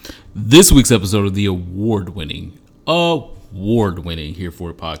This week's episode of the award-winning Here For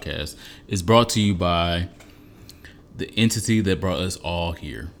It podcast is brought to you by the entity that brought us all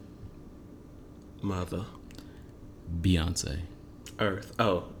here. Mother. Beyonce. Earth.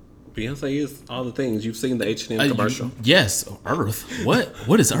 Oh, Beyonce is all the things. You've seen the H&M commercial. Yes. Earth.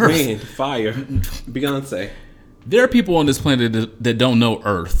 What is Earth? Wind, fire, Beyonce. There are people on this planet that don't know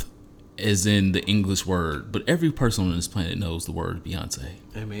Earth as in the English word, but every person on this planet knows the word Beyonce.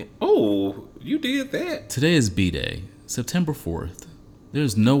 I mean, oh, you did that. Today is B-Day, September 4th.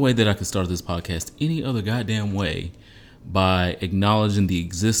 There's no way that I could start this podcast any other goddamn way by acknowledging the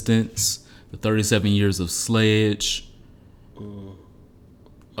existence, the 37 years of slayage,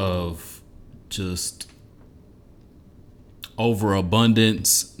 of just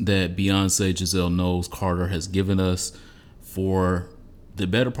overabundance that Beyonce Giselle Knowles Carter has given us for the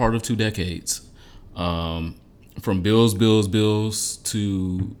better part of 2 decades. From bills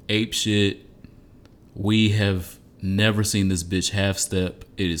to ape shit. We have never seen this bitch half step.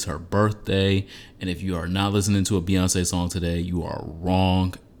 It is her birthday, and if you are not listening to a Beyonce song today, you are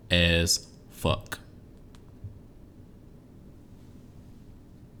wrong as fuck.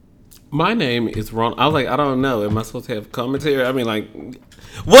 My name is Ron. I was like, I don't know. Am I supposed to have commentary? I mean, like,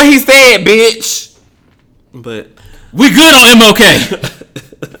 what he said, bitch. But we good on MLK.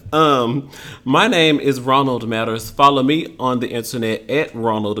 My name is Ronald Matters. Follow me on the internet at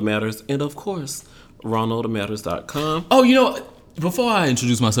Ronald Matters, and of course, RonaldMatters.com. Oh, you know, before I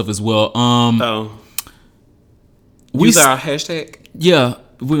introduce myself as well, use our hashtag. Yeah,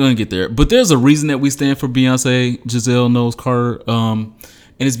 we're gonna get there. But there's a reason that we stand for Beyonce Giselle Knowles Carter. And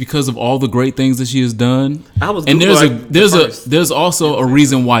it's because of all the great things that she has done. There's also a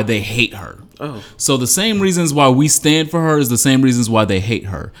reason why they hate her. Oh. So the same reasons why we stand for her is the same reasons why they hate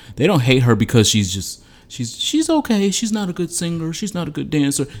her. They don't hate her because she's okay. She's not a good singer. She's not a good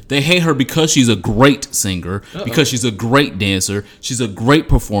dancer. They hate her because she's a great singer, because she's a great dancer. She's a great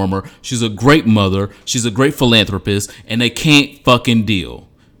performer. She's a great mother. She's a great philanthropist, and they can't fucking deal.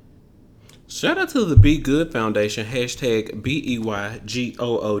 Shout out to the Be Good Foundation, hashtag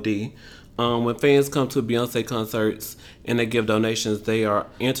BEYGOOD. When fans come to Beyonce concerts and they give donations, they are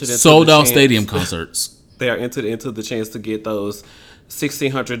entered into sold out stadium concerts. They are entered into the chance to get those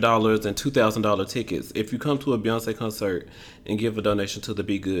 $1,600 and $2,000 tickets. If you come to a Beyonce concert and give a donation to the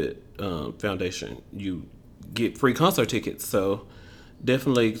Be Good Foundation, you get free concert tickets. So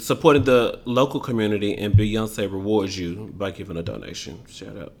definitely supporting the local community, and Beyonce rewards you by giving a donation.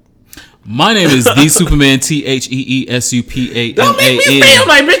 Shout out. My name is the Superman, TheeSupaman. Don't make me say it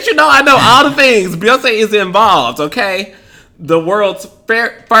like, bitch, you know I know all the things. Beyonce is involved, okay? The world's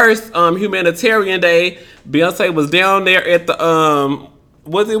first humanitarian day. Beyonce was down there at the,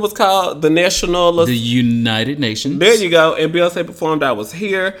 what it was called? The United Nations. There you go. And Beyonce performed. I was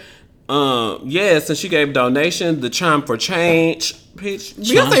here. Yes, and she gave donations. The Chime for Change. Bitch.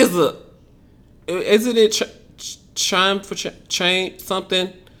 Beyonce isn't it Chime for Change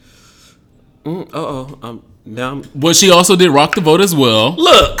something? Well, she also did Rock the Vote as well.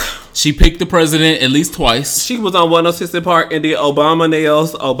 Look, she picked the president at least twice. She was on 106 Park and did Obama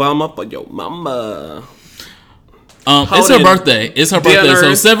nails. Obama for your mama. It's her birthday. It's her birthday.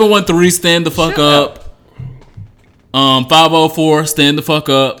 So 713, stand the fuck up. 504, stand the fuck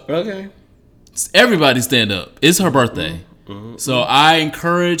up. Okay. Everybody stand up. It's her birthday. Mm-hmm. So I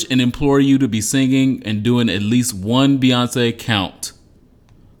encourage and implore you to be singing and doing at least one Beyonce count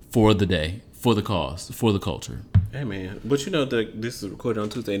for the day. For the cause, for the culture. Hey man, but you know this is recorded on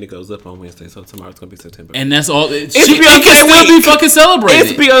Tuesday and it goes up on Wednesday, so tomorrow's gonna be September. And that's all. It can still be fucking celebrated.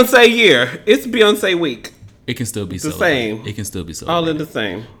 It's Beyonce year. It's Beyonce week. It can still be the same. It can still be celebrated. All in the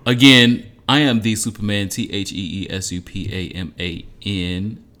same. Again, I am the Superman, TheeSupaman,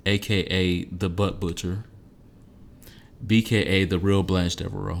 aka the Butt Butcher, BKA the real Blanche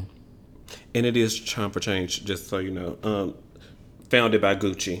Devereaux. And it is Chime for Change, just so you know. Founded by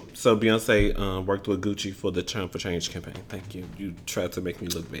Gucci. So Beyonce worked with Gucci for the Chime for Change campaign. Thank you. You tried to make me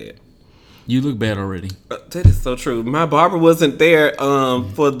look bad. You look bad already. That is so true. My barber wasn't there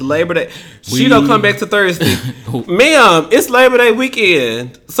for the Labor Day. She don't come back to Thursday. Ma'am, it's Labor Day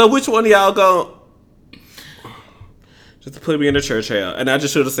weekend. So which one of y'all go? Just put me in the church house. And I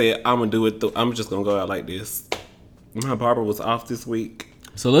just should have said, I'm going to do it. I'm just going to go out like this. My barber was off this week.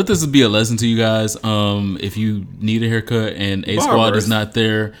 So let this be a lesson to you guys. If you need a haircut and A Squad is not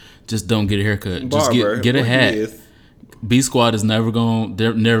there, just don't get a haircut. Just get a hat. B Squad is never going.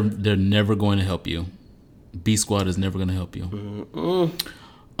 They're never going to help you. B Squad is never going to help you.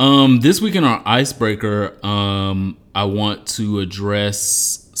 Mm-hmm. This week in our icebreaker, I want to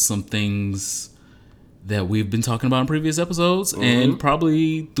address some things that we've been talking about in previous episodes and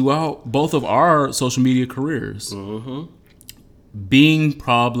probably throughout both of our social media careers. Being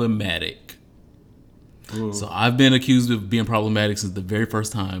problematic. So I've been accused of being problematic since the very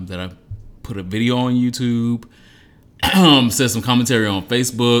first time that I put a video on YouTube, said some commentary on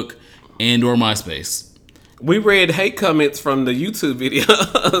Facebook and or MySpace. We read hate comments from the YouTube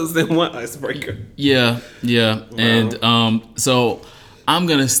videos in one icebreaker. Yeah. Wow. And so I'm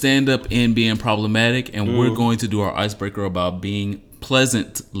going to stand up in being problematic, and we're going to do our icebreaker about being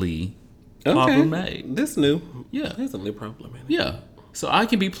pleasantly problematic. This new. Yeah. Pleasantly problematic. Yeah. So I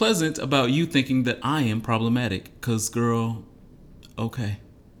can be pleasant about you thinking that I am problematic. Because, girl, okay.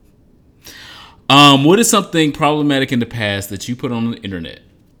 What is something problematic in the past that you put on the internet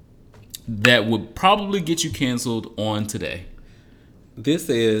that would probably get you canceled on today? This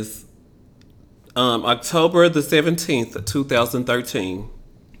is October the 17th, 2013.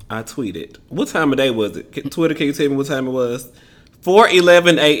 I tweeted. What time of day was it? Twitter, can you tell me what time it was?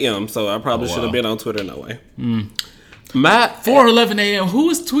 4:11 a.m. So I probably should have been on Twitter no way. 4:11 a.m. Who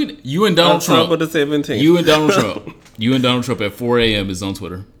is tweeting? You and Donald Trump. October the 17th. You and Donald Trump. You and Donald Trump at 4 a.m. is on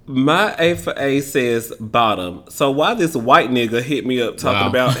Twitter. My A for A says bottom. So why this white nigga hit me up talking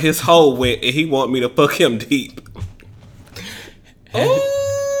about his hole wet and he want me to fuck him deep?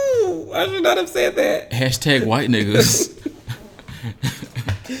 Oh, I should not have said that. Hashtag white niggas.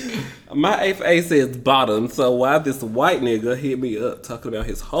 My A for A says bottom. So why this white nigga hit me up talking about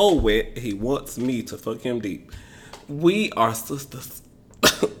his hole wet and he wants me to fuck him deep? We are sisters.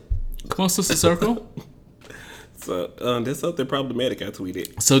 Come on, Sister Circle. So there's something problematic I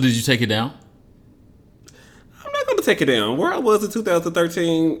tweeted. So did you take it down? I'm not going to take it down. Where I was in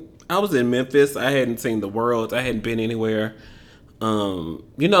 2013, I was in Memphis. I hadn't seen the world. I hadn't been anywhere.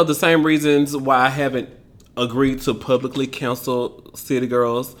 The same reasons why I haven't agreed to publicly cancel City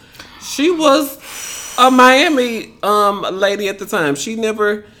Girls. She was a Miami lady at the time. She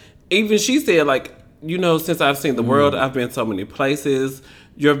never, even she said, like, since I've seen the world, I've been so many places.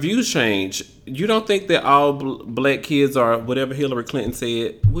 Your views change. You don't think that all black kids are whatever Hillary Clinton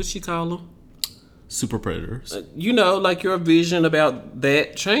said. What'd she call them? Super predators. Like your vision about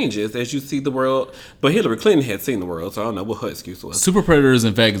that changes as you see the world. But Hillary Clinton had seen the world, so I don't know what her excuse was. Super predators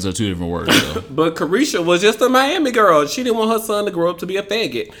and faggots are two different words, though. But Carisha was just a Miami girl. She didn't want her son to grow up to be a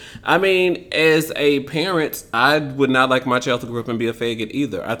faggot. I mean, as a parent, I would not like my child to grow up and be a faggot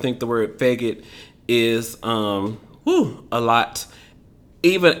either. I think the word faggot is a lot.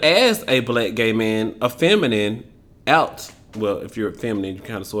 Even as a black gay man, a feminine out. Well, if you're feminine, you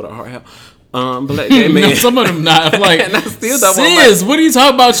kind of sort of are out. Black gay man. No, some of them not. I'm like, and I still don't sis, what are you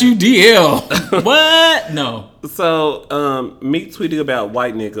talking about, you DL? What? No. So, me tweeting about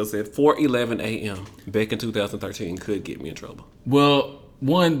white niggas at 4:11 a.m. back in 2013 could get me in trouble. Well,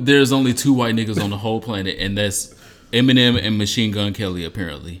 one, there's only two white niggas on the whole planet, and that's Eminem and Machine Gun Kelly,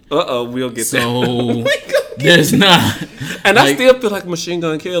 apparently. We'll get so there's not. And I still feel like Machine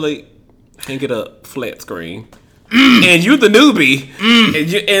Gun Kelly can get a flat screen. And you the newbie.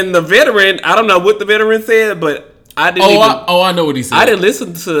 And the veteran, I don't know what the veteran said, but I didn't I know what he said. I didn't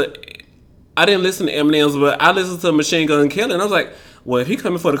listen to Eminem's, but I listened to Machine Gun Kelly, and I was like, well, if he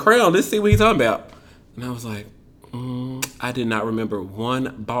coming for the crown, let's see what he's talking about. And I was like, I did not remember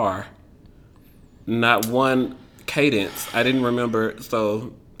one bar. Not one cadence. I didn't remember.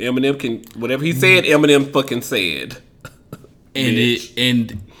 So Eminem can, whatever he said, Eminem fucking said.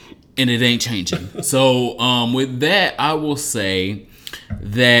 And it ain't changing. So with that, I will say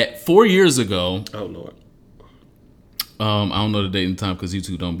that 4 years ago. Oh Lord. I don't know the date and time because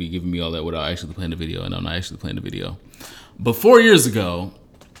YouTube don't be giving me all that without actually playing the video, and I'm not actually playing the video. But 4 years ago,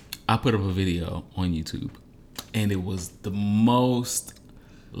 I put up a video on YouTube, and it was the most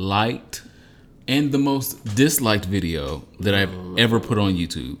liked and the most disliked video that I've ever put on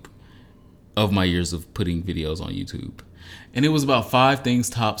YouTube of my years of putting videos on YouTube. And it was about 5 things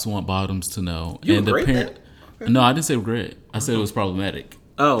tops want bottoms to know. You and regret that? Okay. No, I didn't say regret. I said it was problematic.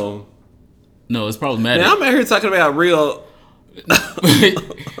 Oh. No, it's problematic. Now I'm out here talking about real.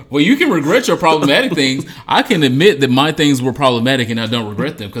 Well, you can regret your problematic things. I can admit that my things were problematic and I don't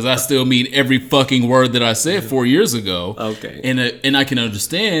regret them because I still mean every fucking word that I said 4 years ago. Okay. And I can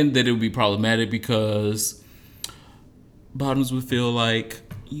understand that it would be problematic because bottoms would feel like,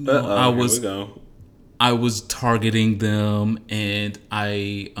 I was targeting them, and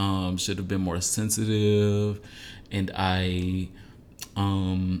I should have been more sensitive, and I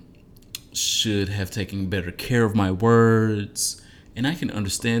should have taken better care of my words. And I can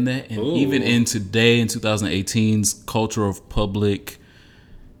understand that. And even in today, in 2018's culture of public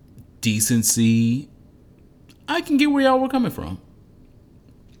decency, I can get where y'all were coming from.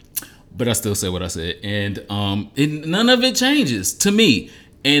 but I still say what I said, and none of it changes to me,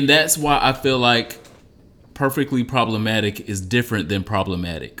 and that's why I feel like perfectly problematic is different than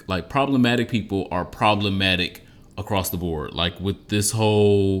problematic. Like, problematic people are problematic across the board. Like, with this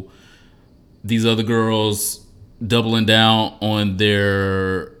whole, these other girls doubling down on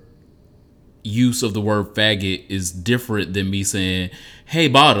their use of the word faggot is different than me saying, hey,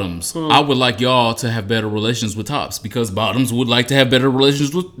 bottoms, I would like y'all to have better relations with tops, because bottoms would like to have better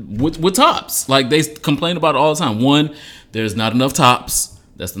relations with tops. Like, they complain about it all the time. One, there's not enough tops.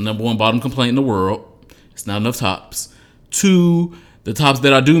 That's the number one bottom complaint in the world. It's not enough tops. Two, the tops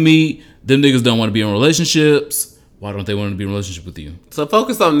that I do meet, them niggas don't want to be in relationships. Why don't they want to be in a relationship with you? So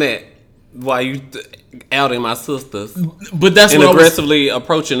focus on that while you outing my sisters. But that's and what aggressively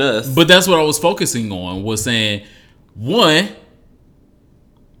approaching us. But that's what I was focusing on, was saying, one,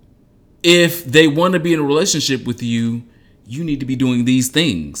 if they want to be in a relationship with you, you need to be doing these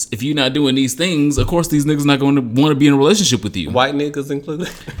things. If you're not doing these things, of course these niggas not going to want to be in a relationship with you. White niggas included.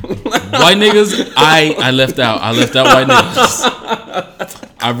 White niggas, I left out. I left out white niggas.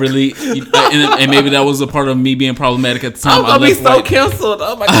 I really, and maybe that was a part of me being problematic at the time. I'm gonna be so canceled.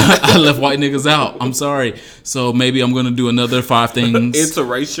 Oh my god. I left white niggas out. I'm sorry. So maybe I'm gonna do another 5 things.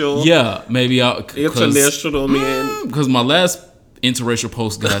 Interracial. Yeah, maybe I'll. International men. Because my last interracial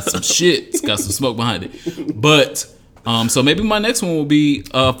post got some shit. It's got some smoke behind it. But so maybe my next one will be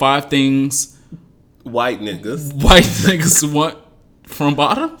 5 things white niggas want from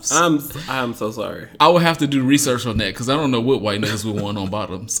bottoms. I'm so sorry. I would have to do research on that, because I don't know what white niggas would want on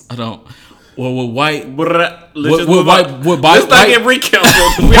bottoms. I don't. Well, with white, let's not get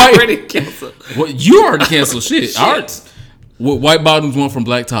re-canceled. We already canceled. You already canceled shit. What white bottoms want from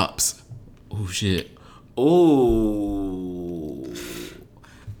black tops? Oh shit. Oh,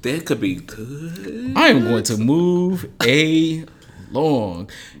 that could be good. I am going to move along.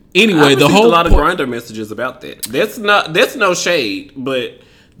 Anyway, I received a lot of Grindr messages about that. That's no shade, but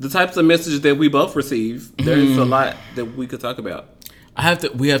the types of messages that we both receive, there's a lot that we could talk about.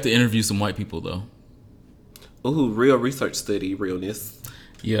 We have to interview some white people though. Ooh, real research study, realness.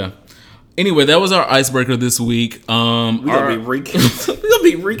 Yeah. Anyway, that was our icebreaker this week. I'm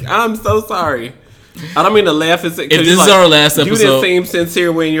so sorry. I don't mean to laugh and say, if this is our last episode, you didn't seem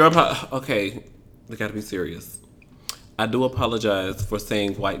sincere when you're okay. We got to be serious. I do apologize for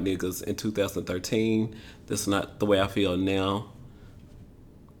saying white niggas in 2013. That's not the way I feel now.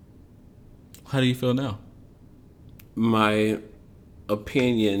 How do you feel now? My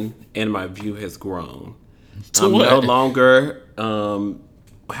opinion and my view has grown. I'm no longer.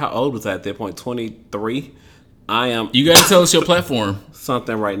 How old was I at that point? 23. I am. You got to tell us your platform.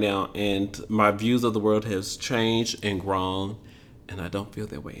 Something right now, and my views of the world has changed and grown, and I don't feel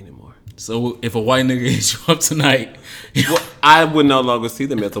that way anymore. So if a white nigga hits you up tonight, I would no longer see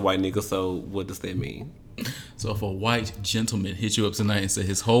them as a white nigga. So what does that mean? So if a white gentleman hit you up tonight and said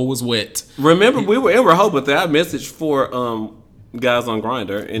his hole was wet, remember we were in Rehoboth. I messaged 4 guys on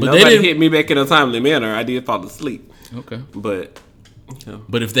Grindr, and nobody hit me back in a timely manner. I did fall asleep. Okay, but. Yeah.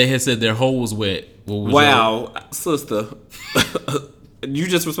 But if they had said their hole was wet, what was wow, sister. You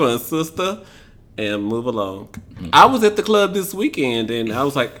just responded, sister, and move along. Mm-hmm. I was at the club this weekend, and I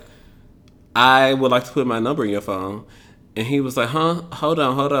was like, I would like to put my number in your phone. And he was like, huh? Hold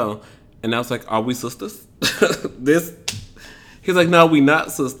on. And I was like, are we sisters? He's like, no, we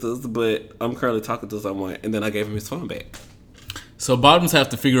not sisters, but I'm currently talking to someone. And then I gave him his phone back. So bottoms have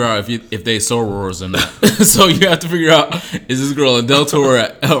to figure out if they sorors or not. So you have to figure out, is this girl a Delta or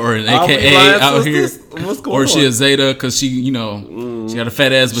an AKA out here? What's going on? Or she a Zeta because she, she got a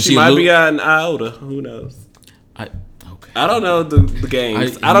fat ass, but she might be an iota. Who knows? Okay. I don't know the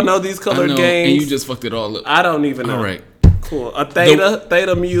games. I don't know these colored games. And you just fucked it all up. I don't even know. All right. Cool. A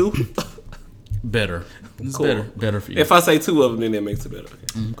theta mu. Better. It's cool. Better for you. If I say 2 of them, then that makes it better.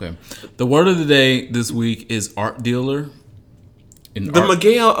 Okay. The word of the day this week is art dealer.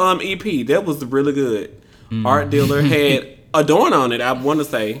 Miguel EP, that was really good. Art dealer had Adorn on it, I want to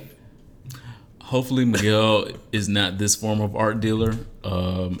say. Hopefully Miguel is not this form of art dealer.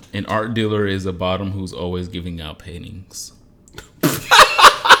 An art dealer is a bottom who's always giving out paintings.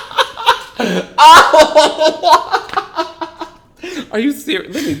 Are you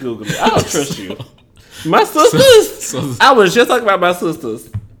serious? Let me Google it. I don't trust you. My sisters? I was just talking about my sisters.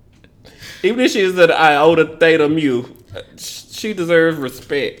 Even if she's an iota theta mu, she deserves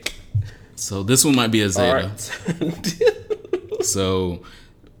respect. So this one might be a Zeta. So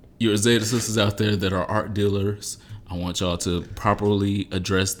your Zeta sisters out there that are art dealers, I want y'all to properly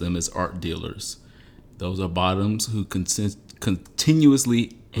address them as art dealers. Those are bottoms who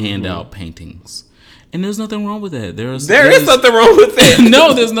continuously hand out paintings. And there's nothing wrong with that. There is something wrong with that.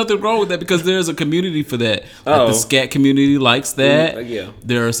 No, there's nothing wrong with that because there's a community for that. Like the scat community likes that. Yeah.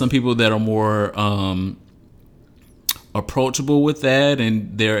 There are some people that are more approachable with that,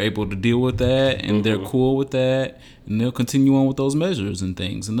 and they're able to deal with that, and they're cool with that, and they'll continue on with those measures and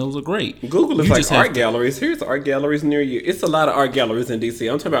things, and those are great. Google is like art galleries. Here's art galleries near you. It's a lot of art galleries in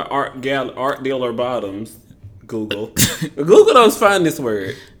DC. I'm talking about art dealer bottoms. Google. Google don't find this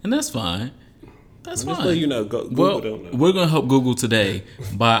word, and that's fine. That's fine. Well, you know, Google don't know. We're gonna help Google today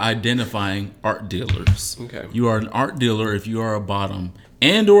by identifying art dealers. Okay. You are an art dealer if you are a bottom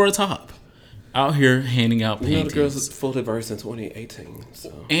and or a top. Out here handing out paintings. You know, the girls is fully versed in 2018.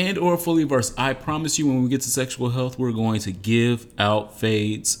 So. And or fully versed. I promise you when we get to sexual health, we're going to give out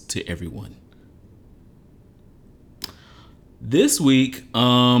fades to everyone. This week,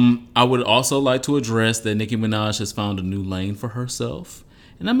 I would also like to address that Nicki Minaj has found a new lane for herself.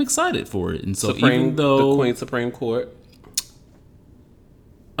 And I'm excited for it. And so even though the Queen Supreme Court.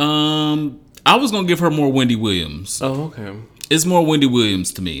 I was gonna give her more Wendy Williams. Oh, okay. It's more Wendy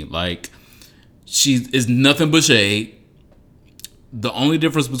Williams to me. Like, she is nothing but shade. The only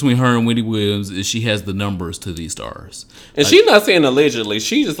difference between her and Wendy Williams is she has the numbers to these stars. And she's not saying allegedly.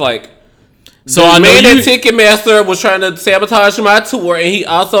 She just like, so I know that Ticketmaster was trying to sabotage my tour, and he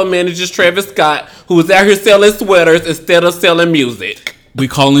also manages Travis Scott, who was out here selling sweaters instead of selling music. We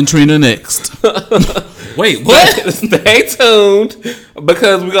calling Trina next. Wait, what? Stay tuned,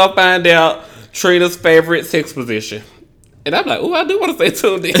 because we're gonna find out Trina's favorite sex position. And I'm like, oh, I do want to stay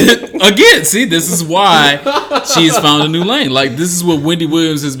tuned in. Again, see, this is why she's found a new lane. Like, this is what Wendy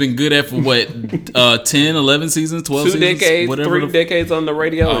Williams has been good at for, 10, 11 seasons, 12 2 seasons? decades, whatever 3 decades on the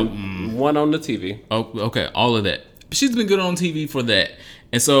radio, and 1 on the TV. Oh, okay, all of that. She's been good on TV for that.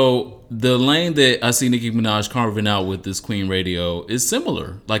 And so the lane that I see Nicki Minaj carving out with this Queen Radio is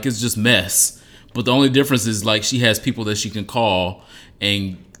similar. Like, it's just mess. But the only difference is, like, she has people that she can call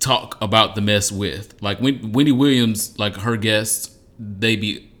and talk about the mess with. Like Wendy Williams, like her guests,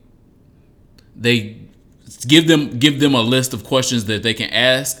 they give them a list of questions that they can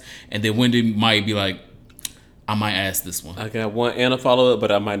ask, and then Wendy might be like, I might ask this one. I got one and a follow up,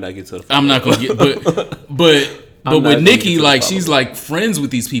 but I might not get to the follow-up. I'm not gonna get, but with Nicki, like, she's like friends with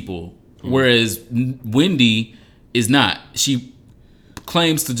these people, whereas Wendy is not. She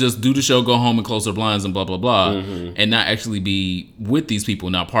claims to just do the show, go home and close her blinds and blah blah blah, and not actually be with these people,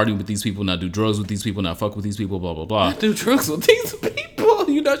 not party with these people, not do drugs with these people, not fuck with these people, blah blah blah. Not do drugs with these people.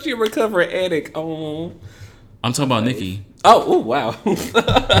 You know she a recovering addict. Oh, I'm talking about Nicki. Oh, wow.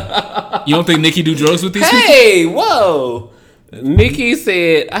 You don't think Nicki do drugs with these people? Hey, whoa. Nicki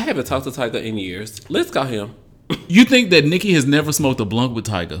said, I haven't talked to Tyga in years. Let's call him. You think that Nicki has never smoked a blunt with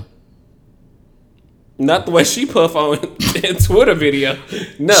Tyga? Not the way she puff on in Twitter video.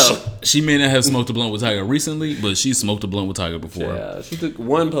 No. She may not have smoked a blunt with Tyga recently, but she smoked a blunt with Tyga before. Yeah, she took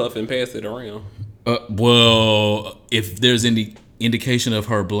one puff and passed it around. Well, if there's any indication of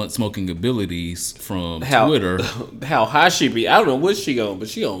her blunt smoking abilities from Twitter, how high she be? I don't know what she on, but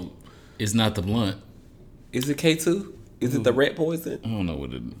she on. It's not the blunt. Is it K2? Is it the rat poison? I don't know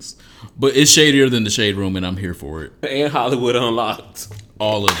what it is, but it's shadier than the Shade Room, and I'm here for it. And Hollywood Unlocked.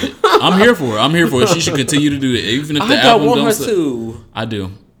 All of it. I'm here for it. I'm here for it. She should continue to do it, even if the album don't don't. Her to. I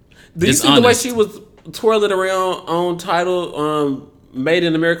do. Do you see honest. The way she was twirling around on Tidal, Made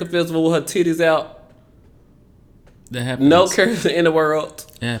in America Festival with her titties out? That happens. No care in the world.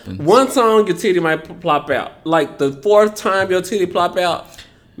 It happens. One song, your titty might plop out. Like the 4th time your titty plop out,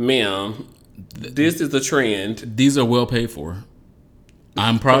 ma'am, this is the trend. These are well paid for.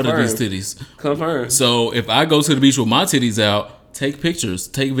 I'm proud of these titties. Confirmed. So if I go to the beach with my titties out, take pictures,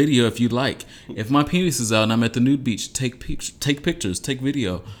 take video if you'd like. If my penis is out and I'm at the nude beach, take pictures, take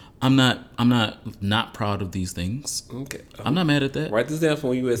video. I'm not proud of these things. Okay. I'm not mad at that. Write this down for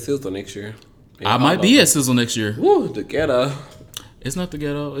when you at Sizzle next year. I might be at Sizzle next year. Woo, the ghetto. It's not the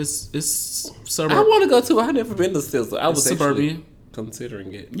ghetto. It's suburban. I want to go too. I've never been to Sizzle. I was suburban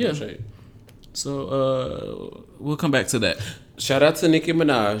considering it. Yeah. So we'll come back to that. Shout out to Nicki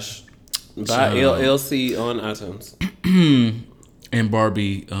Minaj. Buy LLC on iTunes. And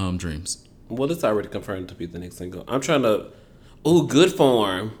Barbie Dreams. Well, it's already confirmed to be the next single. I'm trying to. Ooh, Good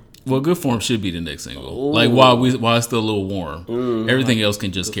Form. Well, Good Form should be the next single. Ooh. Like while it's still a little warm. Everything else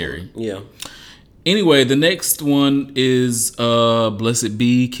can just carry. Yeah. Anyway, the next one is Blessed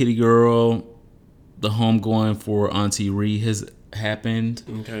Be, Kitty Girl. The homegoing for Auntie Ree has happened.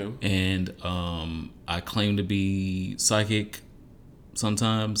 Okay. And I claim to be psychic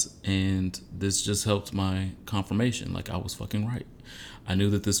sometimes, and this just helped my confirmation. Like, I was fucking right. I knew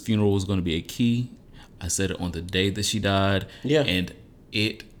that this funeral was going to be a key. I said it on the day that she died. Yeah. And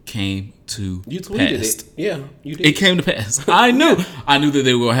it came to You tweeted pass. it. Yeah, you did. It came to pass. I knew. I knew that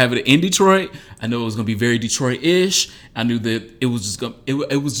they were gonna have it in Detroit. I knew it was gonna be very Detroit-ish. I knew that it was just gonna.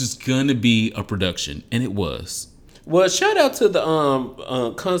 It was just gonna be a production, and it was. Well, shout out to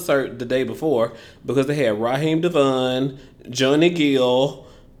the concert the day before because they had Raheem Devon, Johnny Gill,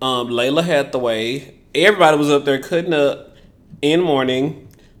 Layla Hathaway. Everybody was up there cutting up in morning,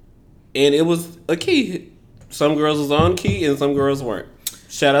 and it was a key. Some girls was on key and some girls weren't.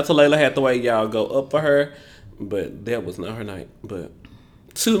 Shout out to Layla Hathaway. Y'all go up for her, but that was not her night. But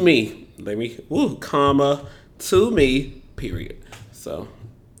to me, to me, period. So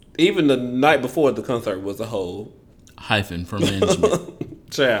even the night before the concert was a whole Hyphen for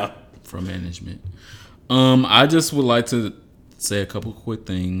management. Ciao. For management. I just would like to say a couple quick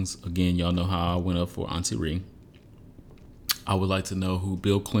things. Again, y'all know how I went up for Auntie Ree. I would like to know who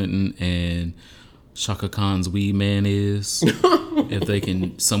Bill Clinton and Shaka Khan's weed man is.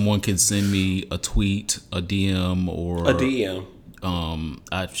 If someone can send me a tweet, a DM, or a DM.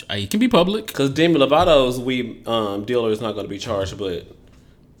 It can be public. Because Demi Lovato's weed dealer is not going to be charged, but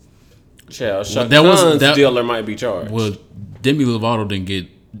Shaka Khan's dealer might be charged. Well, Demi Lovato didn't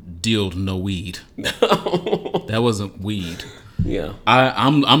get dealed no weed. That wasn't weed. Yeah,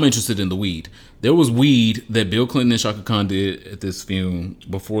 I'm interested in the weed. There was weed that Bill Clinton and Shaka Khan did at this fume,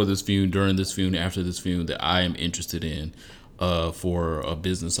 before this fume, during this fume, after this fume, that I am interested in for a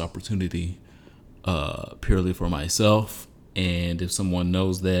business opportunity, purely for myself. And if someone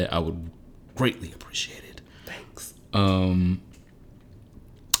knows that, I would greatly appreciate it. Thanks.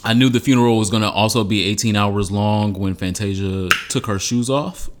 I knew the funeral was going to also be 18 hours long when Fantasia took her shoes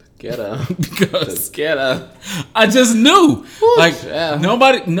off. Get her. Because get her. I just knew. Yeah.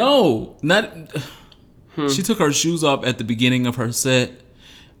 Nobody, no. Not. She took her shoes off at the beginning of her set.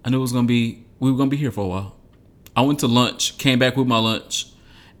 I knew we were going to be here for a while. I went to lunch, came back with my lunch,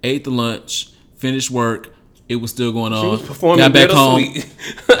 ate the lunch, finished work. It was still going on. She was performing got back home.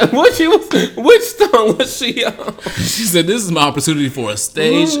 Which song was she on? She said, "This is my opportunity for a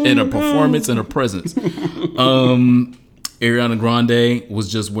stage and a performance and a presence." Ariana Grande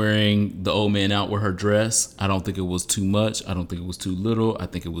was just wearing the old man out with her dress. I don't think it was too much. I don't think it was too little. I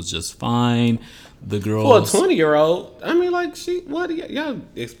think it was just fine. The girl for a 20-year-old. I mean, like what are y'all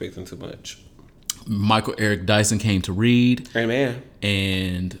expecting too much? Michael Eric Dyson came to read. Amen.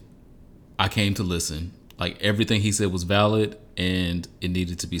 And I came to listen. Like, everything he said was valid, and it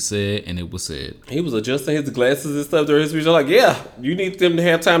needed to be said, and it was said. He was adjusting his glasses and stuff during his speech. I'm like, yeah, you need them to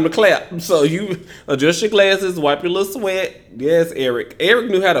have time to clap. So you adjust your glasses, wipe your little sweat. Yes, Eric.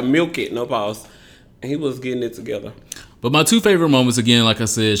 Eric knew how to milk it, no pause. And he was getting it together. But my two favorite moments, again, like I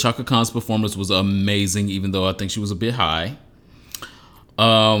said, Shaka Khan's performance was amazing, even though I think she was a bit high.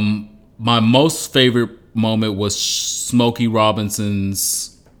 My most favorite moment was Smokey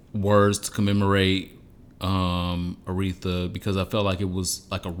Robinson's words to commemorate Aretha, because I felt like it was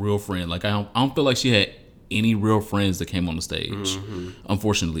like a real friend. Like, I don't feel like she had any real friends that came on the stage,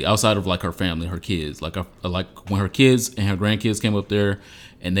 unfortunately, outside of like her family, her kids. Like when her kids and her grandkids came up there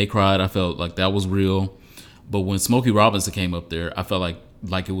and they cried, I felt like that was real. But when Smokey Robinson came up there, I felt like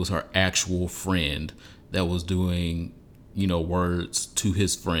it was her actual friend that was doing, words to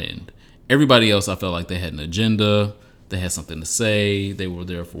his friend. Everybody else, I felt like they had an agenda. They had something to say. They were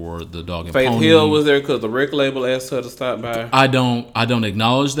there for the Dog and Faith Pony. Hill was there because the record label asked her to stop by. I don't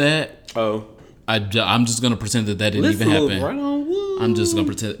acknowledge that. Oh. I'm just gonna pretend that didn't even happen. Right on wood. I'm just gonna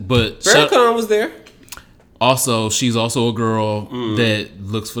pretend. But Farrakhan was there. Also, she's also a girl that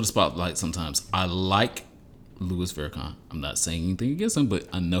looks for the spotlight sometimes. I like Louis Farrakhan. I'm not saying anything against him, but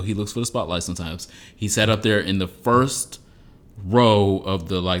I know he looks for the spotlight sometimes. He sat up there in the first row of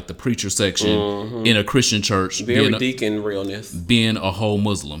the preacher section in a Christian church, very deacon realness, being a whole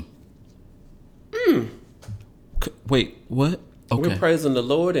Muslim. Wait, what? Okay. We're praising the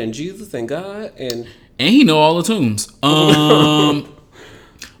Lord and Jesus and God and he know all the tunes.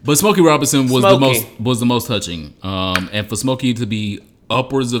 But Smokey Robinson was the most touching. And for Smokey to be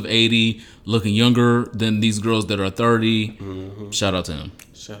upwards of 80, looking younger than these girls that are 30, shout out to him.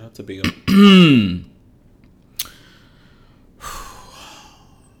 Shout out to Bill.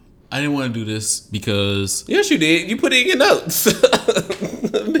 I didn't want to do this because... Yes, you did. You put it in your notes.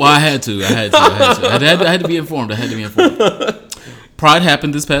 Well, I had to. I had to be informed. Pride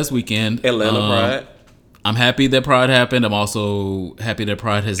happened this past weekend. Atlanta Pride. I'm happy that Pride happened. I'm also happy that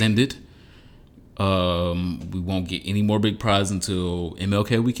Pride has ended. We won't get any more big prides until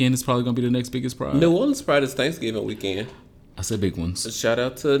MLK weekend is probably going to be the next biggest pride. New Orleans Pride is Thanksgiving weekend. I said big ones. Shout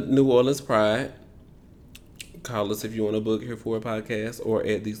out to New Orleans Pride. Call us if you want to book here for a podcast or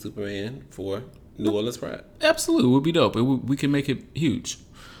at the Superman for New Orleans Pride. Absolutely. It would be dope. We can make it huge.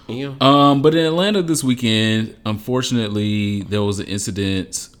 Yeah. But in Atlanta this weekend, unfortunately, there was an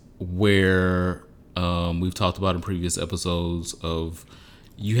incident where we've talked about in previous episodes of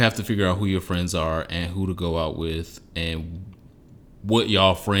you have to figure out who your friends are and who to go out with and what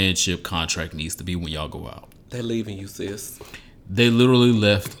y'all friendship contract needs to be when y'all go out. They're leaving you, sis. They literally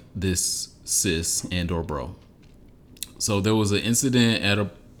left this sis and or bro. So there was an incident at a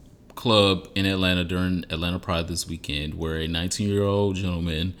club in Atlanta during Atlanta Pride this weekend where a 19-year-old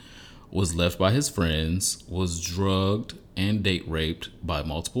gentleman was left by his friends, was drugged and date raped by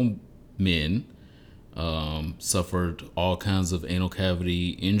multiple men, suffered all kinds of anal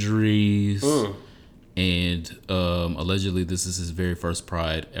cavity injuries, and allegedly this is his very first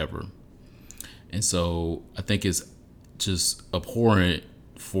Pride ever. And so I think it's just abhorrent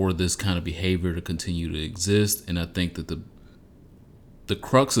for this kind of behavior to continue to exist. And I think that the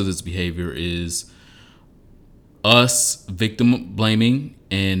crux of this behavior is us victim blaming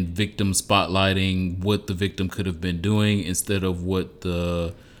and victim spotlighting what the victim could have been doing instead of what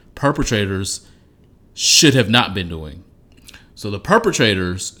the perpetrators should have not been doing. So the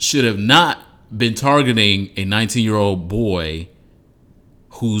perpetrators should have not been targeting a 19-year-old boy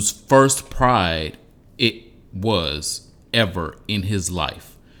whose first Pride it was ever in his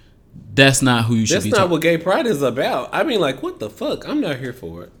life. That's not who you should be. That's not what gay pride is about. I mean, like, what the fuck? I'm not here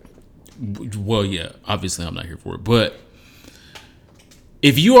for it. Well, yeah, obviously I'm not here for it. But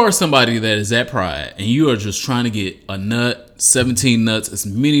if you are somebody that is at Pride and you are just trying to get a nut, 17 nuts, as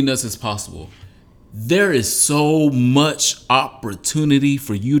many nuts as possible, there is so much opportunity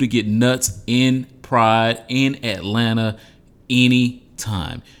for you to get nuts in Pride in Atlanta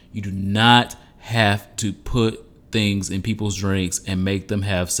anytime. You do not have to put things in people's drinks and make them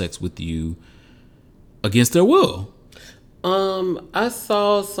have sex with you against their will. I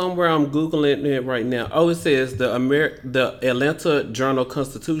saw somewhere, I'm Googling it right now. Oh, it says the Atlanta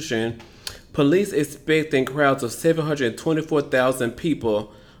Journal-Constitution, police expecting crowds of 724,000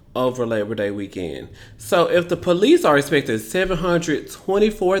 people over Labor Day weekend. So if the police are expecting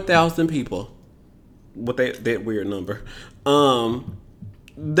 724,000 people, with that weird number,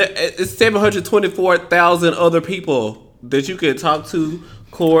 it's 724,000 other people that you could talk to,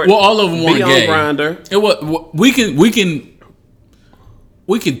 court. Well, all of them weren't gay. Grindr.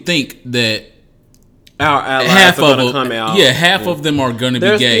 We can think that our allies half are of going to them, come out. yeah, half of them are going to be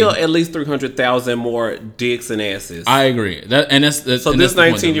There's gay. still at least 300,000 more dicks and asses. I agree. So this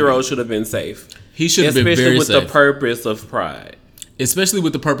 19-year-old should have been safe. He should have been very safe. Especially with the purpose of Pride. Especially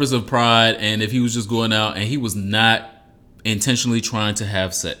with the purpose of Pride, and if he was just going out and he was not intentionally trying to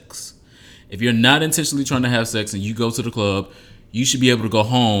have sex. If you're not intentionally trying to have sex and you go to the club, you should be able to go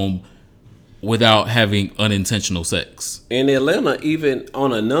home without having unintentional sex. In Atlanta, even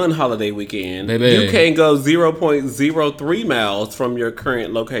on a non-holiday weekend, Baby, you can't go 0.03 miles from your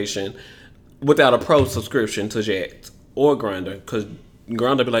current location without a pro subscription to Jack'd or Grindr. Because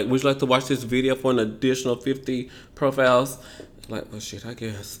Grindr be like, would you like to watch this video for an additional 50 profiles? Like, well, shit, I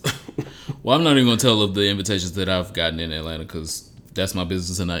guess. Well, I'm not even going to tell of the invitations that I've gotten in Atlanta because that's my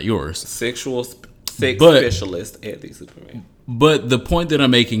business and not yours. Sex specialist at the Superman. But the point that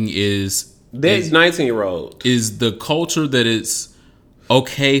I'm making is that 19-year-old is the culture that it's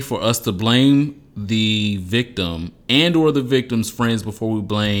okay for us to blame the victim and or the victim's friends before we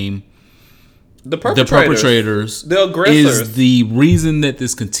blame the perpetrators, the aggressors, is the reason that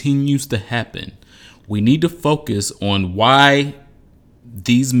this continues to happen. We need to focus on why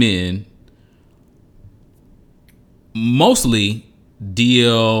these men, mostly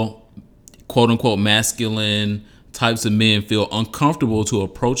DL, quote unquote, masculine types of men, feel uncomfortable to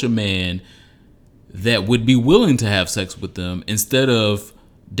approach a man that would be willing to have sex with them instead of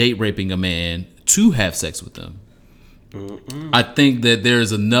date raping a man to have sex with them. I think that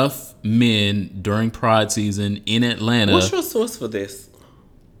there's enough men during Pride season in Atlanta. What's your source for this?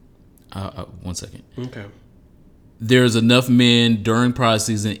 1 second. Okay. There's enough men during Pride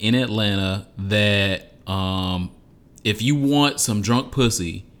season in Atlanta that if you want some drunk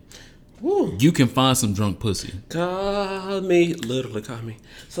pussy, woo, you can find some drunk pussy. Call me, literally call me.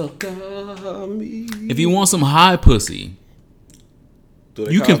 So call me. If you want some high pussy,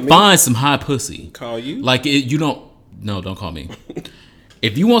 you can find some high pussy. Call you? Like don't call me.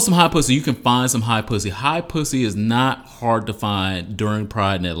 If you want some high pussy, you can find some high pussy. High pussy is not hard to find during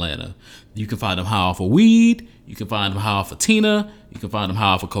Pride in Atlanta. You can find them high off of weed. You can find them high off of Tina. You can find them high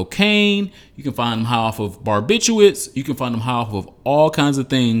off of cocaine. You can find them high off of barbiturates. You can find them high off of all kinds of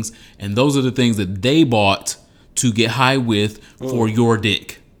things. And those are the things that they bought to get high with for your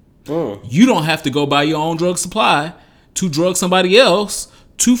dick. You don't have to go buy your own drug supply to drug somebody else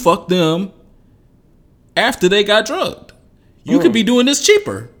to fuck them after they got drugged. You could be doing this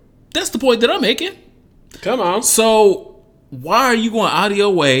cheaper. That's the point that I'm making. Come on. So why are you going out of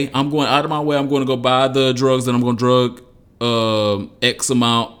your way? I'm going out of my way. I'm going to go buy the drugs that I'm going to drug X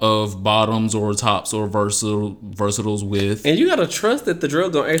amount of bottoms or tops or versatiles with. And you gotta trust that the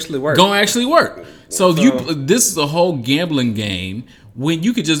drug gonna actually work. So this is a whole gambling game when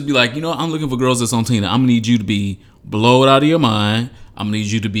you could just be like, I'm looking for girls that's on Tina. I'm gonna need you to be blow it out of your mind. I'm gonna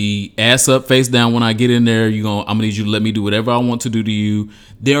need you to be ass up, face down when I get in there. I'm gonna need you to let me do whatever I want to do to you.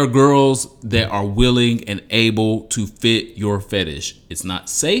 There are girls that are willing and able to fit your fetish. It's not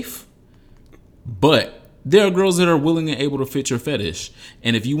safe, but there are girls that are willing and able to fit your fetish.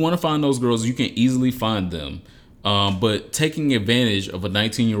 And if you want to find those girls, you can easily find them. But taking advantage of a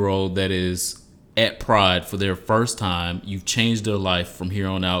 19-year-old that is at Pride for their first time, you've changed their life from here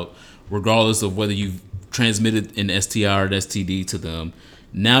on out, regardless of whether you've transmitted an STI or an STD to them.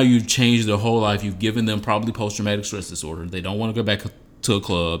 Now you've changed their whole life. You've given them probably post-traumatic stress disorder. They don't want to go back to a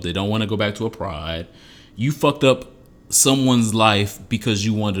club. They don't want to go back to a Pride. You fucked up someone's life because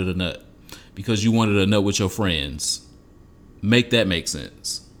you wanted a nut. Because you wanted a nut with your friends. Make that make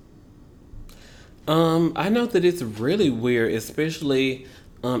sense. I know that it's really weird, especially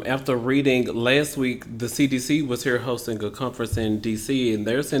after reading last week, the CDC was here hosting a conference in DC, and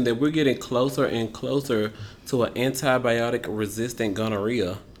they're saying that we're getting closer and closer to an antibiotic-resistant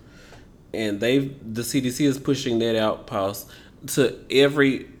gonorrhea. And the CDC is pushing that out, Pause, to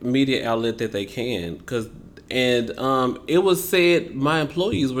every media outlet that they can. And it was said, my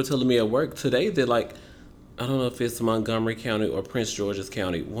employees were telling me at work today that, like, I don't know if it's Montgomery County or Prince George's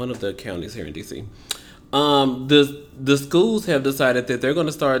County, one of the counties here in D.C. The schools have decided that they're going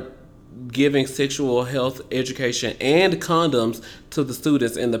to start giving sexual health education and condoms to the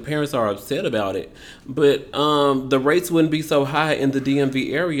students, and the parents are upset about it. But the rates wouldn't be so high in the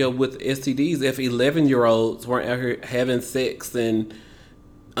DMV area with STDs if 11-year-olds weren't out here having sex and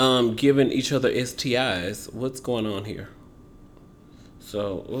giving each other STIs. What's going on here?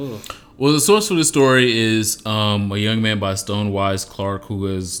 So, well, the source for the story is a young man by Stonewise Clark, who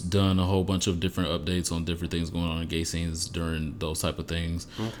has done a whole bunch of different updates on different things going on in gay scenes during those type of things.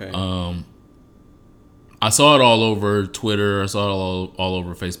 Okay. I saw it all over Twitter. I saw it all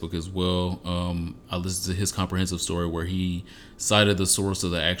over Facebook as well. I listened to his comprehensive story where he cited the source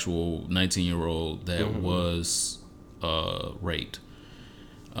of the actual 19-year-old that was raped.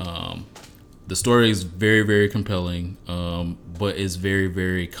 The story is very, very compelling, but it's very,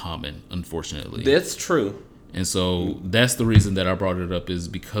 very common, unfortunately. That's true. And so that's the reason that I brought it up, is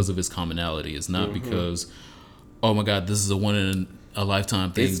because of its commonality. It's not because, oh my God, this is a one in a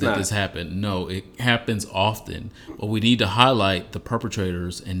lifetime thing this happened. No, it happens often. But we need to highlight the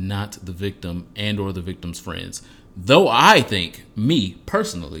perpetrators and not the victim and or the victim's friends. Though I think, me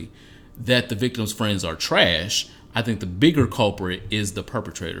personally, that the victim's friends are trash, I think the bigger culprit is the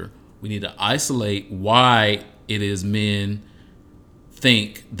perpetrator. We need to isolate why it is men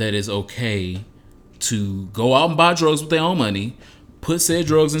think that it's okay to go out and buy drugs with their own money, put said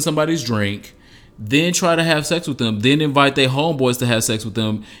drugs in somebody's drink, then try to have sex with them, then invite their homeboys to have sex with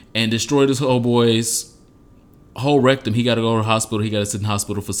them and destroy this homeboy's whole rectum. He got to go to the hospital. He got to sit in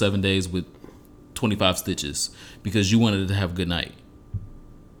hospital for 7 days with 25 stitches because you wanted to have a good night.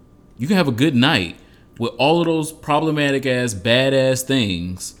 You can have a good night with all of those problematic ass, badass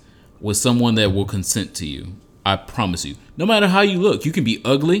things with someone that will consent to you. I promise you. No matter how you look, you can be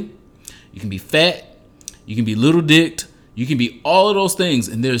ugly, you can be fat, you can be little dicked, you can be all of those things,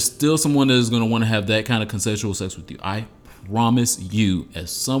 and there's still someone that is going to want to have that kind of consensual sex with you. I promise you,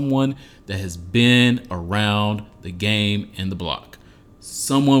 as someone that has been around the game and the block,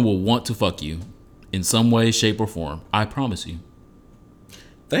 someone will want to fuck you in some way, shape, or form. I promise you.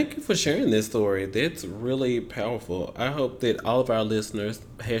 Thank you for sharing this story. That's really powerful. I hope that all of our listeners,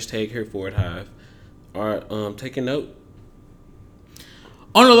 #HereForItHive, are taking note.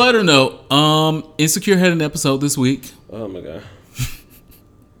 On a lighter note, Insecure had an episode this week. Oh my God.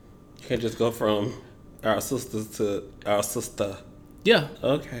 You can't just go from our sisters to our sister. Yeah.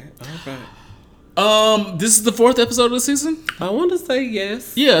 Okay. All right. This is the 4th episode of the season? I want to say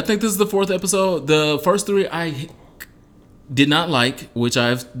yes. Yeah, I think this is the 4th episode. The first 3 I did not like, which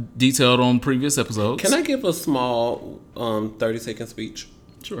I've detailed on previous episodes. Can I give a small 30-second speech?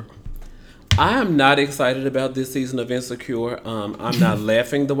 Sure. I am not excited about this season of Insecure. I'm not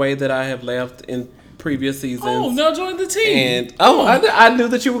laughing the way that I have laughed in previous seasons. Oh, now join the team. And I knew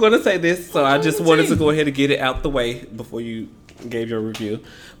that you were going to say this, so I just wanted to go ahead and get it out the way before you gave your review.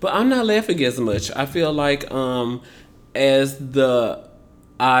 But I'm not laughing as much. I feel like as the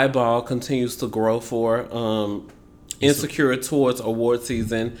eyeball continues to grow for Insecure towards award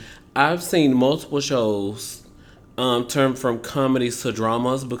season, I've seen multiple shows turn from comedies to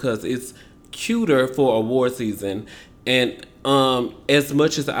dramas because it's cuter for award season. And as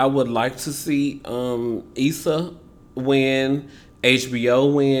much as I would like to see Issa win,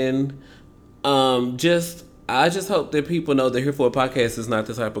 HBO win, I just hope that people know that Here for a Podcast is not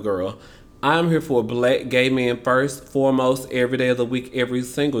the type of girl. I'm here for black gay men first, foremost, every day of the week, every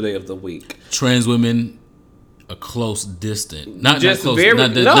single day of the week. Trans women, a close distant, not Just close, very-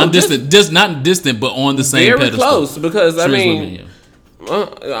 not, no, not just- distant, just not distant, but on the same Very pedestal. close because I Trans mean,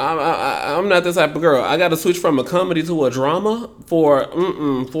 women, I'm not this type of girl. I got to switch from a comedy to a drama for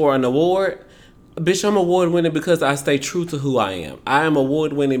an award. Bitch, I'm award winning because I stay true to who I am. I am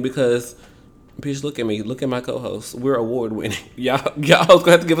award winning because, bitch, look at me, look at my co-hosts. We're award winning. Y'all hosts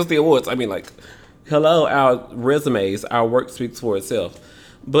gonna have to give us the awards. I mean, like, hello, our resumes, our work speaks for itself.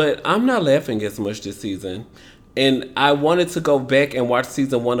 But I'm not laughing as much this season. And I wanted to go back and watch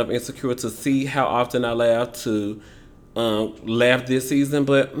season 1 of Insecure to see how often I laughed laugh this season,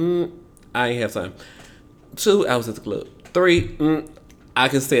 but I ain't have time. 2, I was at the club. 3, I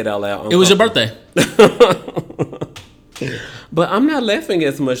can say it out loud. It was your birthday. But I'm not laughing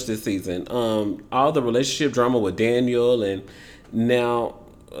as much this season. All the relationship drama with Daniel, and now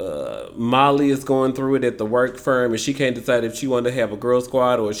Molly is going through it at the work firm, and she can't decide if she wanted to have a girl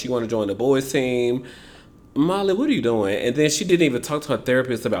squad or if she want to join the boys team. Molly, what are you doing? And then she didn't even talk to her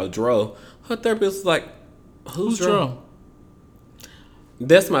therapist about Dro. Her therapist was like, who's Dro?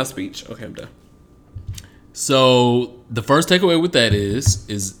 That's my speech. Okay, I'm done. So the first takeaway with that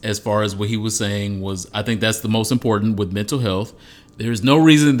is as far as what he was saying was, I think that's the most important with mental health. There's no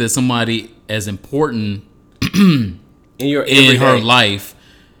reason that somebody as important in her life,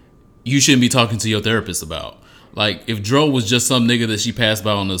 you shouldn't be talking to your therapist about. Like, if Dro was just some nigga that she passed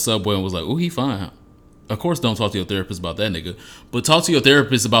by on the subway and was like, oh, he fine. Of course, don't talk to your therapist about that nigga. But talk to your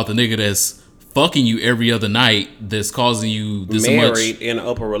therapist about the nigga that's fucking you every other night, that's causing you this married much. in an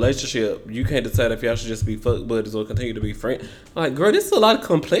open relationship. You can't decide if y'all should just be fuck buddies or continue to be friends. Like, girl, there's a lot of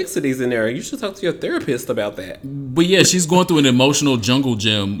complexities in there. You should talk to your therapist about that. But yeah, she's going through an emotional jungle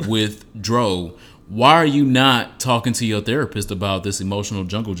gym with Dro. Why are you not talking to your therapist about this emotional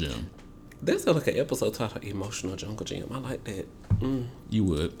jungle gym? That's like an episode titled Emotional Jungle Gym. I like that. You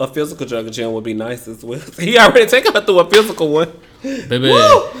would. A physical jungle gym would be nice as well. He already taken her through a physical one. Baby.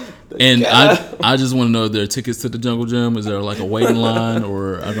 Woo! And I just want to know if there are tickets to the jungle gym. Is there like a waiting line,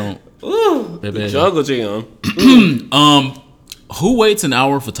 or I don't? Ooh, Baby. the jungle gym. Who waits an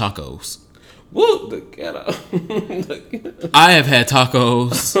hour for tacos? Woo, the ghetto. I have had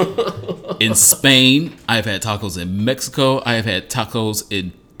tacos in Spain. I have had tacos in Mexico. I have had tacos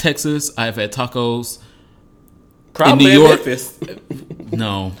in Texas. I have had tacos Probably in New York. Memphis.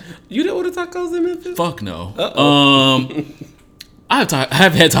 No. You didn't order tacos in Memphis? Fuck no. Uh-oh. I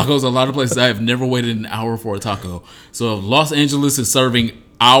have had tacos a lot of places. I have never waited an hour for a taco. So if Los Angeles is serving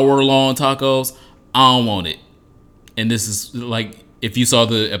hour-long tacos, I don't want it. And this is like, if you saw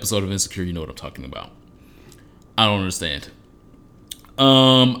the episode of Insecure, you know what I'm talking about. I don't understand.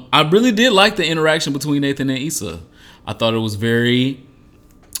 I really did like the interaction between Nathan and Issa. I thought it was very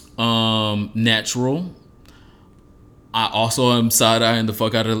natural. I also am side-eyeing the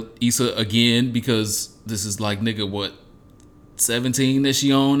fuck out of Issa again because this is like, nigga, what, 17 that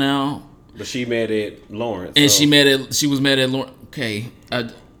she on now? But she mad at Lawrence. And so. she was mad at Lauren. Okay. I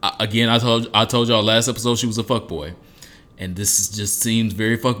told y'all last episode she was a fuckboy. And just seems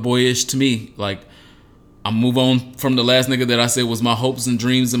very fuckboyish to me. Like, I move on from the last nigga that I said was my hopes and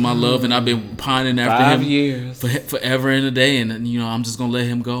dreams and my love, and I've been pining after 5 him years. forever and a day, and you know I'm just gonna let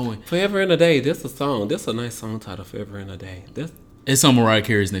him go. And Forever in a Day. That's a song. That's a nice song title. Forever in a Day. it's on Mariah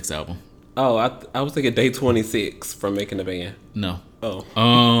Carey's next album. Oh, I was thinking Day 26 from Making the Band. No. Oh.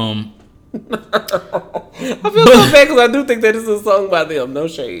 Um. I feel so bad because I do think that is a song by them. No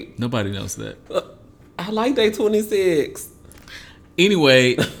shade. Nobody knows that. I like Day 26.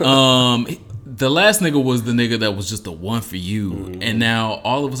 Anyway, the last nigga was the nigga that was just the one for you, and now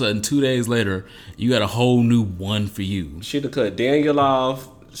all of a sudden 2 days later, you got a whole new one for you. She'd have cut Daniel off.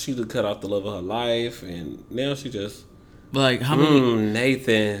 She'd have cut off the love of her life, and now she just Like how many?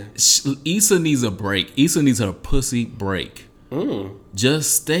 Nathan. Issa needs a break. Issa needs her pussy break.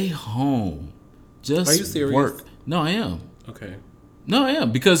 Just stay home. Just Are you serious? work. No, I am. Okay. No, I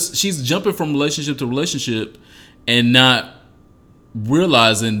am, because she's jumping from relationship to relationship and not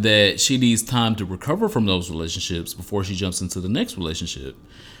realizing that she needs time to recover from those relationships before she jumps into the next relationship.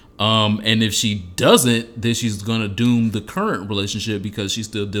 And if she doesn't, then she's gonna doom the current relationship because she's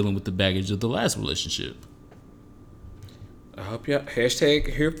still dealing with the baggage of the last relationship. I hope y'all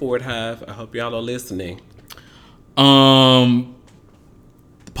hashtag here for it Hive. I hope y'all are listening. The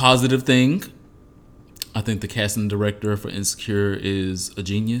positive thing, I I think the casting director for Insecure is a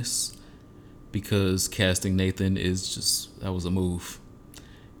genius because casting Nathan is just, that was a move.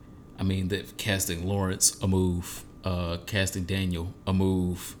 I mean, casting Lawrence, a move. Casting Daniel, a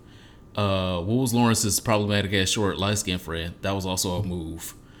move. What was Lawrence's problematic ass short light skinned friend? That was also a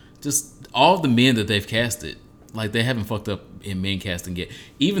move. Just all the men that they've casted, like they haven't fucked up in men casting yet.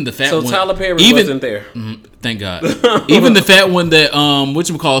 Even the fat one. So Tyler Perry wasn't there. Thank God. Even the fat one that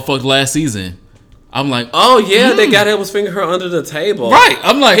whatchamacallit fucked last season. I'm like, oh yeah, they got his finger her under the table. Right.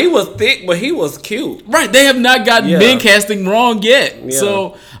 I'm like, he was thick, but he was cute. Right. They have not gotten men casting wrong yet. Yeah.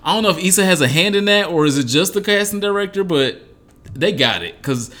 So I don't know if Issa has a hand in that or is it just the casting director, but they got it.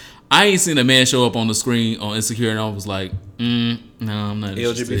 Because I ain't seen a man show up on the screen on Insecure and I was like, no, I'm not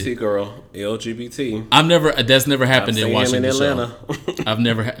interested. LGBT girl, LGBT. That's never happened in Washington. In Atlanta. That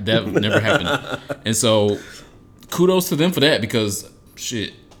never happened. And so kudos to them for that because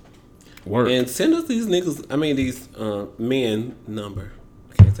shit. Work. And send us these niggas, these men number.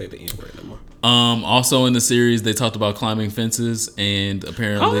 I can't say the N word no more. Also in the series, they talked about climbing fences and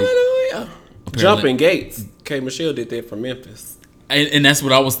apparently jumping gates. K. Michelle did that for Memphis. And that's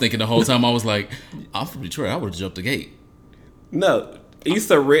what I was thinking the whole time. I was like, I'm from Detroit. I would have jumped the gate. No.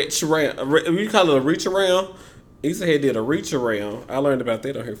 Issa reach around. We call it a reach around. Issa had did a reach around. I learned about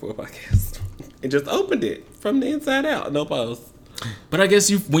that on here for a podcast. And just opened it from the inside out. No pause. But I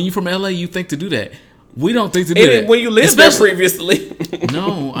guess when you're from LA, you think to do that. We don't think to do that. When you lived there previously.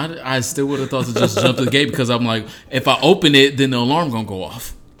 No, I still would have thought to just jump the gate because I'm like, if I open it, then the alarm gonna go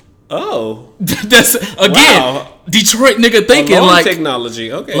off. Oh, that's again Detroit nigga thinking alarm like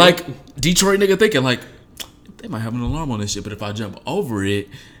technology. Okay, like Detroit nigga thinking like they might have an alarm on this shit, but if I jump over it,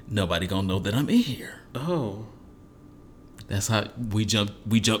 nobody gonna know that I'm in here. Oh, that's how we jump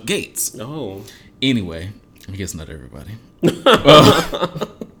gates. Oh, anyway, I guess not everybody. I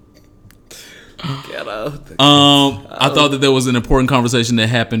thought that there was an important conversation that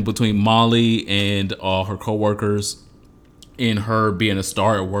happened between Molly and her coworkers, and her being a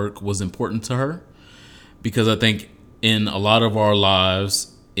star at work was important to her because I think in a lot of our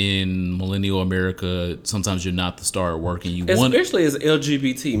lives in millennial America, sometimes you're not the star at work, and especially as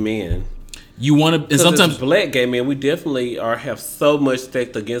LGBT men. You want to, and sometimes as black gay men, we definitely have so much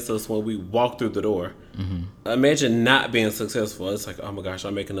stacked against us when we walk through the door. Mm-hmm. Imagine not being successful. It's like, oh my gosh,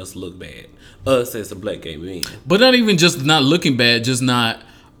 I'm making us look bad. Us as a black gay men. But not even just not looking bad, just not.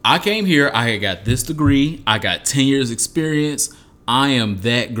 I came here, I got this degree, I got 10 years experience, I am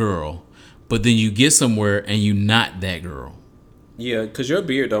that girl. But then you get somewhere and you not that girl. Yeah, because your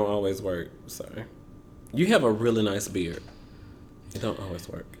beard don't always work. Sorry. You have a really nice beard. It don't always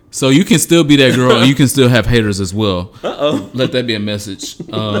work. So you can still be that girl and you can still have haters as well. Uh-oh. Let that be a message. Shout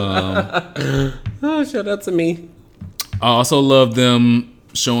out to me. I also love them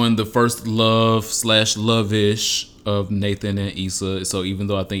showing the first love/love-ish of Nathan and Issa. So even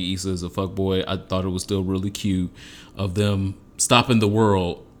though I think Issa is a fuckboy, I thought it was still really cute of them stopping the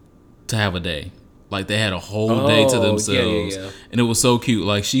world to have a day. Like they had a whole day to themselves. Yeah. And it was so cute.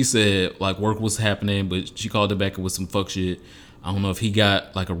 Like she said, like work was happening, but she called it back with some fuck shit. I don't know if he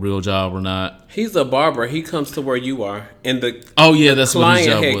got like a real job or not. He's a barber. He comes to where you are, and that's what his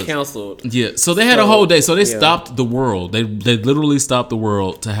job had was. Canceled. Yeah, so they had a whole day. So they stopped the world. They literally stopped the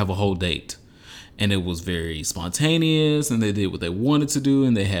world to have a whole date, and it was very spontaneous. And they did what they wanted to do,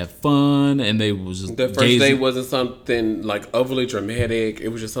 and they had fun. And they was just the first day wasn't something like overly dramatic. It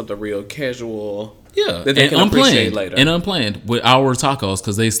was just something real casual. Yeah, that they can appreciate later. And unplanned with our tacos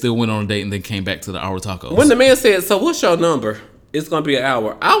because they still went on a date and then came back to the our tacos. When the man said, "So what's your number?" It's gonna be an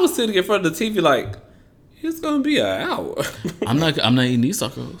hour. I was sitting in front of the TV like, it's gonna be an hour. I'm not eating these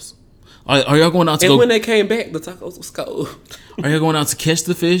tacos. Are y'all going out to and when they came back, the tacos was cold. Are y'all going out to catch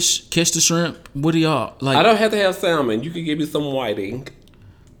the fish, catch the shrimp? What do y'all like? I don't have to have salmon. You can give me some whiting.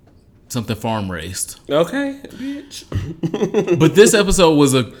 Something farm raised. Okay, bitch. But this episode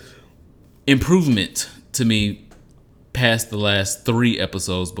was a improvement to me past the last 3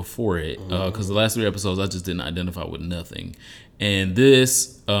 episodes before it, because the last 3 episodes I just didn't identify with nothing. And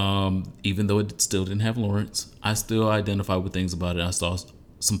this, even though it still didn't have Lawrence, I still identified with things about it. I saw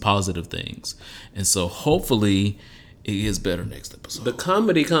some positive things. And so hopefully it gets better next episode. The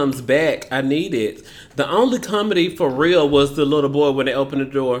comedy comes back. I need it. The only comedy for real was the little boy when they opened the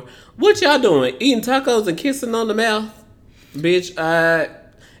door. What y'all doing? Eating tacos and kissing on the mouth? Bitch,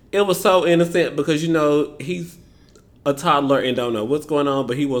 it was so innocent because, he's a toddler and don't know what's going on,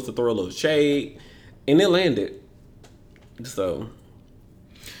 but he wants to throw a little shade. And it landed. So,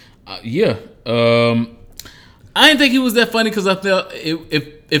 yeah, I didn't think he was that funny because I felt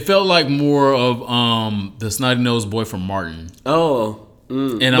it felt like more of the snotty nosed boy from Martin. Oh,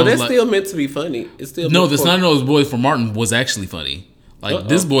 And I But was that's like, still meant to be funny. It's still no, meant that's for- not those boys from Martin was actually funny. Like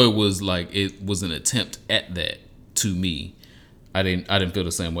this boy was like, it was an attempt at that to me. I didn't feel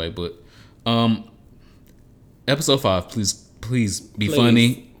the same way, but episode 5, please be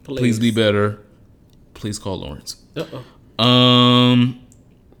funny. Please be better. Please call Lawrence.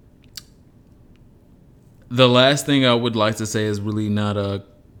 The last thing I would like to say is really not a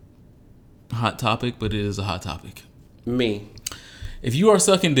hot topic, but it is a hot topic. Me. If you are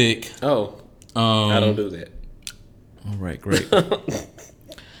sucking dick, I don't do that. all right, great.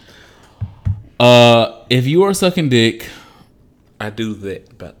 If you are sucking dick, I do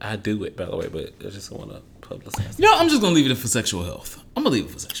that, but I do it, by the way, but I just want to publicize. no, I'm just gonna leave it for sexual health. I'm gonna leave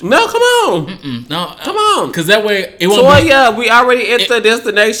it for sexual. No, come on. No, Come on. because that way it won't. So, Be, yeah, we already at the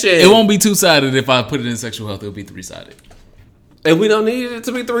destination. it won't be 2-sided if I put it in sexual health. It'll be 3-sided. And we don't need it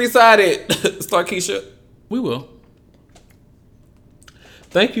to be 3-sided. Starkeisha. We will.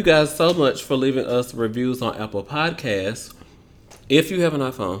 Thank you guys so much for leaving us reviews on Apple Podcasts. If you have an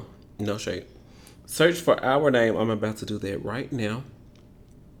iPhone, no shade, search for our name. I'm about to do that right now.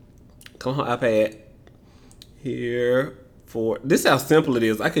 Come on, iPad. Here for... This is how simple it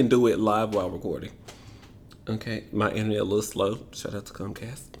is. I can do it live while recording. Okay, my internet a little slow. Shout out to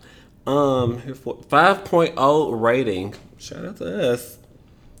Comcast. Here for 5.0 rating. Shout out to us.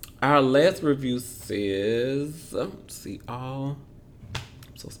 Our last review says... see all...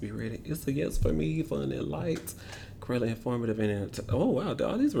 supposed to be ready. It's a yes for me. Fun and light. Really informative and oh wow,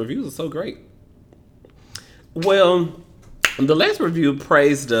 all these reviews are so great. Well, the last review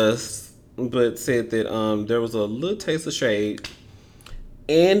praised us, but said that there was a little taste of shade.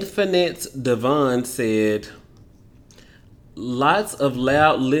 Infinite Devon said, lots of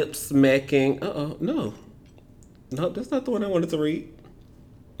loud lip smacking. No, that's not the one I wanted to read.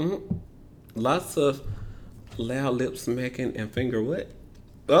 Lots of loud lip smacking and finger what?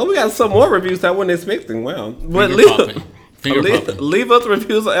 Oh, we got some more reviews I wasn't expecting. Wow. But leave us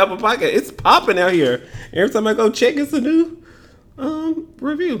reviews on Apple Podcast. It's popping out here. Every time I go check, it's a new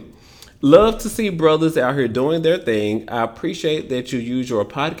review. Love to see brothers out here doing their thing. I appreciate that you use your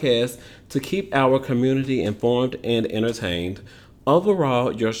podcast to keep our community informed and entertained.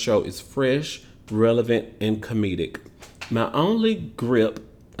 Overall, your show is fresh, relevant, and comedic. My only grip,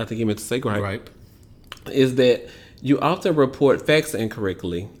 I think he meant to say gripe, is that you often report facts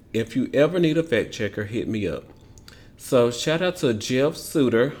incorrectly. If you ever need a fact checker, hit me up. So shout out to Jeff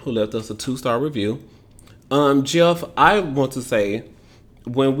Suter, who left us a 2-star review. Jeff, I want to say,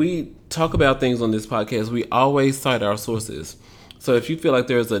 when we talk about things on this podcast, we always cite our sources. So if you feel like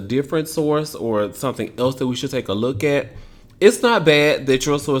there's a different source or something else that we should take a look at, it's not bad that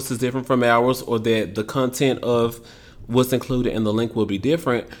your source is different from ours or that the content of what's included in the link will be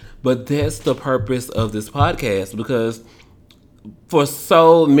different. But that's the purpose of this podcast, because for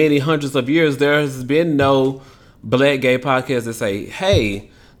so many hundreds of years, there has been no black gay podcast that say,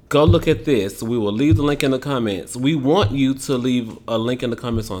 hey, go look at this. We will leave the link in the comments. We want you to leave a link in the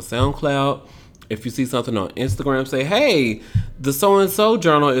comments on SoundCloud. If you see something on Instagram, say, hey, the so-and-so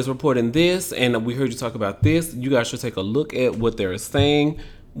journal is reporting this, and we heard you talk about this. You guys should take a look at what they're saying.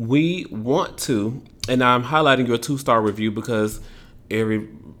 We want to, and I'm highlighting your 2-star review because every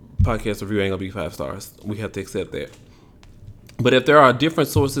podcast review ain't gonna be 5 stars. We have to accept that. But if there are different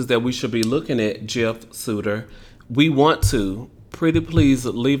sources that we should be looking at, Jeff Suter, we want to pretty please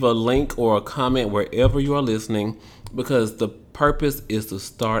leave a link or a comment wherever you are listening, because the purpose is to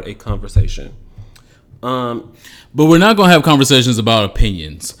start a conversation. But we're not gonna have conversations about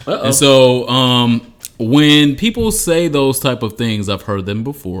opinions. And so when people say those type of things, I've heard them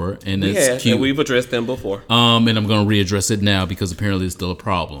before, and it's cute. And we've addressed them before. And I'm gonna readdress it now because apparently it's still a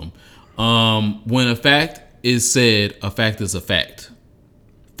problem. When a fact is said, a fact is a fact.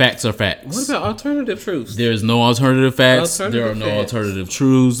 Facts are facts. What about alternative truths? There no alternative facts. There are no alternative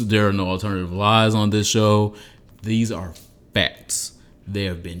truths. There are no alternative lies on this show. These are facts. They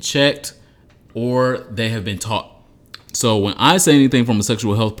have been checked or they have been taught. So when I say anything from a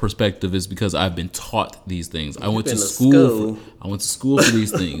sexual health perspective, it's because I've been taught these things. I went to school for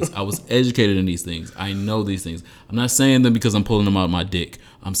these things. I was educated in these things. I know these things. I'm not saying them because I'm pulling them out of my dick.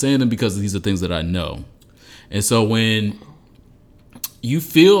 I'm saying them because these are things that I know. And so when you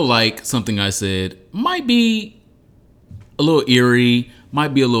feel like something I said might be a little eerie,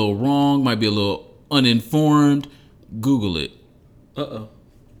 might be a little wrong, might be a little uninformed, Google it.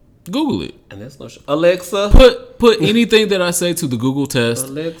 Google it. And that's no Alexa. Put anything that I say to the Google test,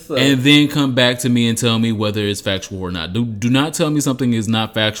 Alexa, and then come back to me and tell me whether it's factual or not. Do not tell me something is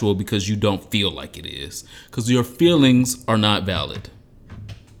not factual because you don't feel like it is, because your feelings are not valid.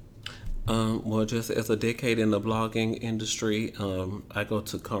 Well, just as a decade in the blogging industry, I go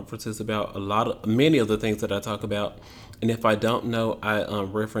to conferences about many of the things that I talk about. And if I don't know, I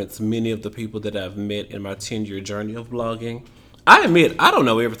reference many of the people that I've met in my 10-year journey of blogging. I admit, I don't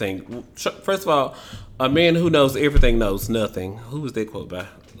know everything. First of all, a man who knows everything knows nothing. Who was that quote by?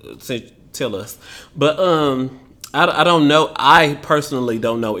 Tell us. But I don't know. I personally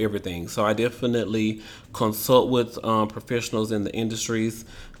don't know everything. So I definitely consult with professionals in the industries.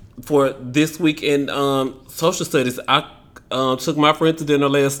 For this week in social studies, I took my friend to dinner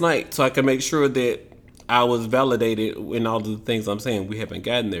last night so I can make sure that I was validated in all the things I'm saying. We haven't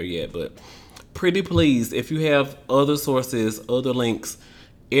gotten there yet, but pretty please, if you have other sources, other links,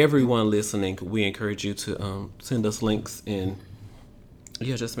 everyone listening, we encourage you to send us links and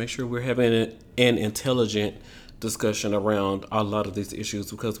yeah, just make sure we're having an intelligent discussion around a lot of these issues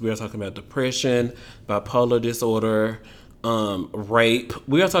because we are talking about depression, bipolar disorder, rape.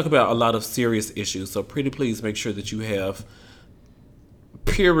 We are talking about a lot of serious issues. So pretty please make sure that you have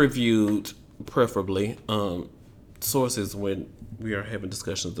peer reviewed, preferably, sources when we are having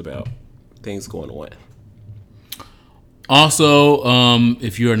discussions about things going on. Also,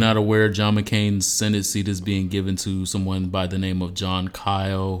 if you are not aware, John McCain's Senate seat is being given to someone by the name of John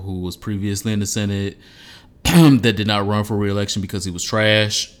Kyle, who was previously in the Senate that did not run for re-election because he was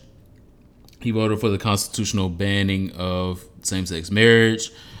trash. He voted for the constitutional banning of same-sex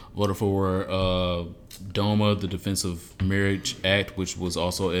marriage, voted for DOMA, the Defense of Marriage Act, which was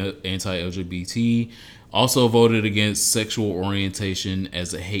also anti-LGBT. Also voted against sexual orientation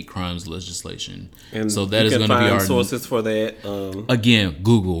as a hate crimes legislation. And so that is going to be our sources for that. Again,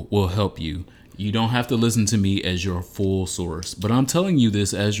 Google will help you. You don't have to listen to me as your full source, but I'm telling you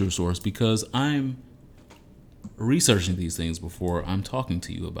this as your source because I'm researching these things before I'm talking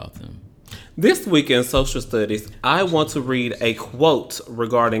to you about them. This week in social studies, I want to read a quote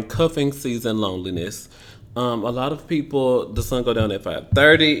regarding cuffing season loneliness. A lot of people, the sun go down at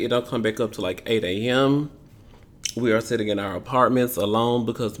 5:30. It don't come back up to like 8 a.m. We are sitting in our apartments alone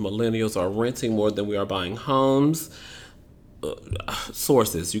because millennials are renting more than we are buying homes.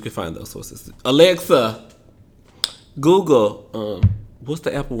 Sources, you can find those sources. Alexa, Google, what's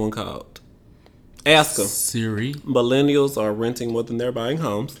the Apple one called? Ask them. Siri. Millennials are renting more than they're buying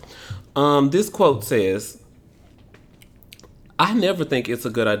homes. This quote says, I never think it's a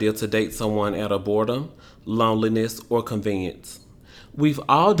good idea to date someone out of boredom, loneliness, or convenience. We've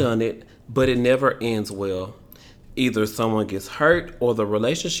all done it, but it never ends well. Either someone gets hurt or the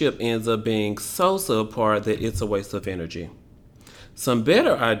relationship ends up being so subpar that it's a waste of energy. Some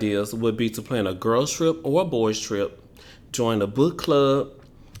better ideas would be to plan a girls' trip or a boys' trip, join a book club,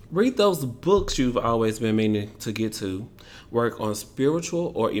 read those books you've always been meaning to get to, work on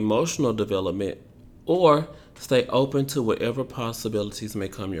spiritual or emotional development, or stay open to whatever possibilities may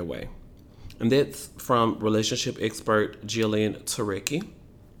come your way. And that's from relationship expert Jillian Turecki.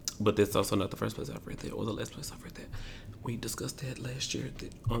 But that's also not the first place I've read that or the last place I've read that. We discussed that last year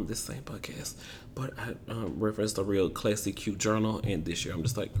on this same podcast. But I referenced a real classy, cute journal, and this year I'm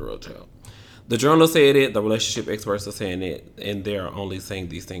just like, girl, child. The journal said it, the relationship experts are saying it, and they're only saying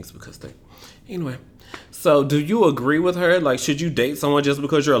these things because they... Anyway, so do you agree with her? Like, should you date someone just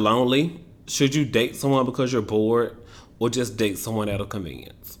because you're lonely? Should you date someone because you're bored? Or just date someone out of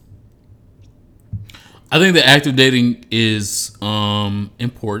convenience? I think the act of dating is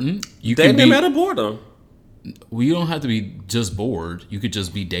important. You dating can be out of boredom. Well, you don't have to be just bored. You could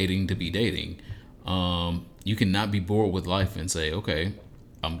just be dating to be dating. You cannot be bored with life and say, okay,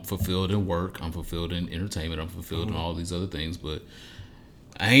 I'm fulfilled in work, I'm fulfilled in entertainment, I'm fulfilled in all these other things, but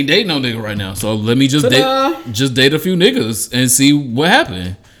I ain't dating no nigga right now. So let me just date a few niggas and see what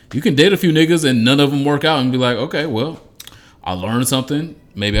happened. You can date a few niggas and none of them work out and be like, okay, well, I learned something.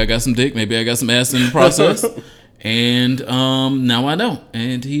 Maybe I got some dick. Maybe I got some ass in the process. And now I know.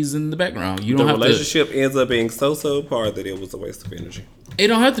 And he's in the background. You don't have to. The relationship ends up being so subpar that it was a waste of energy. It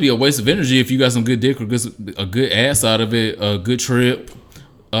don't have to be a waste of energy if you got some good dick or a good ass out of it, a good trip.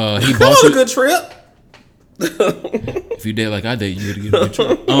 He bought you a good trip. If you date like I date, you gotta get a good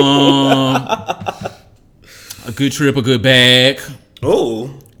trip. A good trip, a good bag.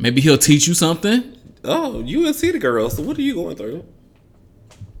 Oh. Maybe he'll teach you something. Oh, you and City Girls. So what are you going through?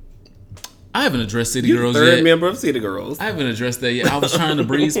 I haven't addressed City Girls yet. Third member of City Girls. I haven't addressed that yet. I was trying to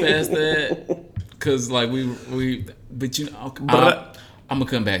breeze past that because, like, but you know, I'm gonna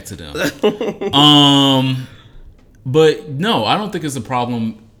come back to them. But no, I don't think it's a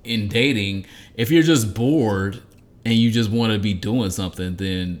problem in dating. If you're just bored and you just want to be doing something,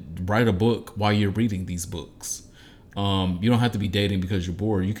 then write a book while you're reading these books. You don't have to be dating because you're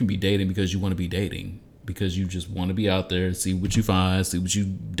bored. You can be dating because you want to be dating. because you just want to be out there, see what you find, see what you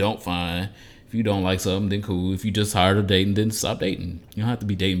don't find. If you don't like something, then cool. If you just tired of dating, then stop dating. You don't have to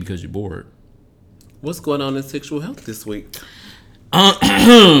be dating because you're bored. What's going on in sexual health this week?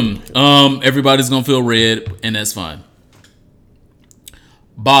 Everybody's gonna feel red, and that's fine.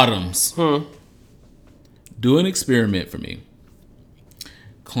 Bottoms. Do an experiment for me.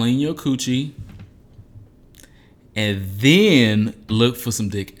 Clean your coochie, and then look for some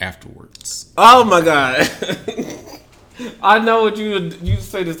dick afterwards. Oh my God. I know what you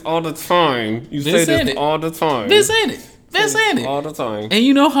say this all the time. You say this all the time. Been saying it. Been saying it all the time. And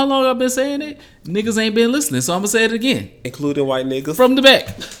you know how long I've been saying it? Niggas ain't been listening, so I'm gonna say it again. Including white niggas. From the back.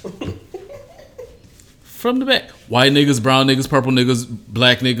 From the back. White niggas, brown niggas, purple niggas,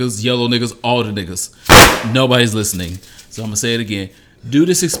 black niggas, yellow niggas, all the niggas. Nobody's listening. So I'm gonna say it again. Do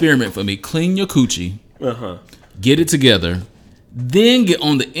this experiment for me. Clean your coochie. Get it together. Then get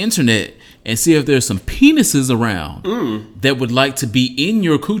on the internet and see if there's some penises around that would like to be in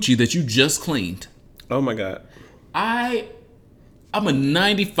your coochie that you just cleaned. Oh my God. I'm a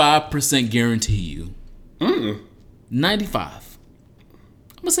 95% guarantee you. 95.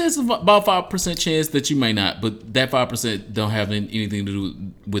 I'm gonna say it's about 5% chance that you may not, but that 5% don't have anything to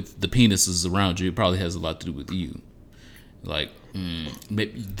do with the penises around you. It probably has a lot to do with you. Like,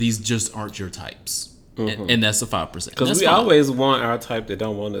 maybe these just aren't your types. And that's the 5%. Because we always want our type that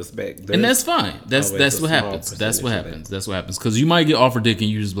don't want us back. And that's fine. That's what happens. That's what happens. That's what happens. Because you might get offered dick and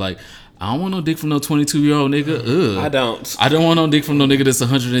you just be like, I don't want no dick from no 22-year-old nigga. Ugh. I don't want no dick from no nigga that's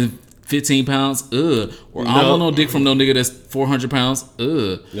 115 pounds. Ugh. Or I don't want no dick from no nigga that's 400 pounds.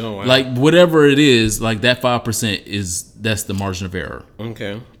 Ugh. No, wow. Like, whatever it is, like that 5% that's the margin of error.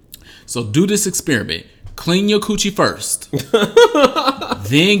 Okay. So do this experiment. Clean your coochie first.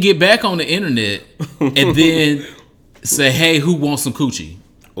 Then get back on the internet and then say, hey, who wants some coochie?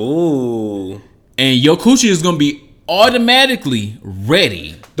 Ooh. And your coochie is going to be automatically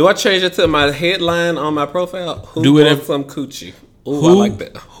ready. Do I change it to my headline on my profile? Who wants some coochie? Ooh, I like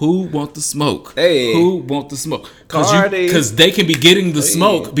that. Who want the smoke? Hey. Who want the smoke? Because they can be getting the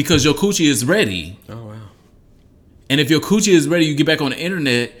smoke because your coochie is ready. Oh, wow. And if your coochie is ready, you get back on the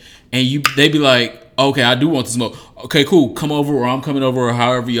internet and they be like, okay, I do want the smoke. Okay, cool. Come over, or I'm coming over, or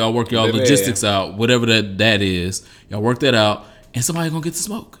however y'all work y'all logistics out, whatever that is. Y'all work that out, and somebody gonna get the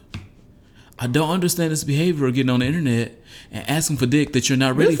smoke. I don't understand this behavior of getting on the internet and asking for dick that you're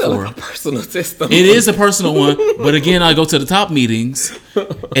not ready for. Like a personal system. It is a personal one, but again, I go to the top meetings,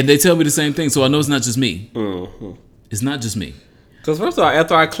 and they tell me the same thing, so I know it's not just me. Mm-hmm. It's not just me. Because first of all,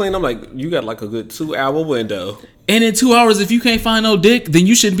 after I clean, I'm like, you got like a good 2-hour window. And in 2 hours, if you can't find no dick, then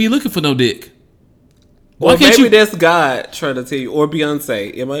you shouldn't be looking for no dick. Well, maybe that's God trying to tell you, or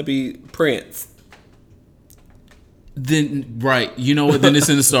Beyonce. It might be Prince. Then, right. You know what? Then it's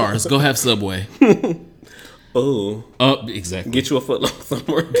in the stars. Go have Subway. Oh. Exactly. Get you a foot long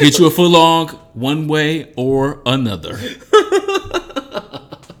somewhere. Get you a foot long, one way or another.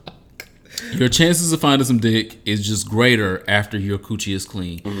 Your chances of finding some dick is just greater after your coochie is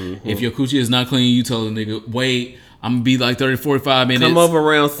clean. Mm-hmm. If your coochie is not clean, you tell the nigga, wait, I'm gonna be like 30, 45 minutes. Come over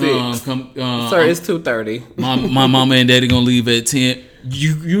around 6. Sir, it's 2:30. My mama and daddy gonna leave at 10.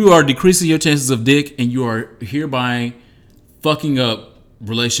 You are decreasing your chances of dick, and you are hereby fucking up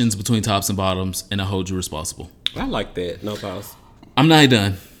relations between tops and bottoms, and I hold you responsible. I like that. No pause. I'm not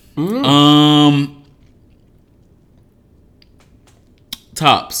done.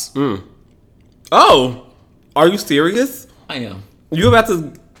 Tops. Oh, are you serious? I am. You about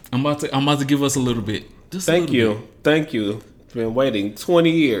to? I'm about to give us a little bit. Just Thank you. Thank you. Been waiting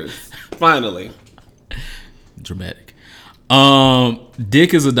 20 years. Finally. Dramatic.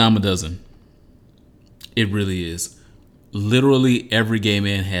 Dick is a dime a dozen. It really is. Literally every gay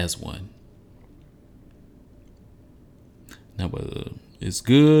man has one. Now whether it's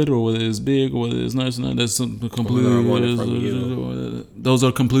good or whether it's big or whether it's nice or not, that's something completely.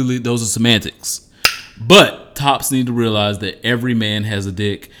 Those are semantics. But tops need to realize that every man has a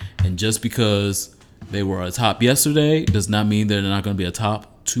dick, and just because they were a top yesterday does not mean they're not going to be a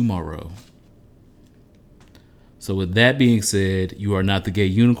top tomorrow. So with that being said, you are not the gay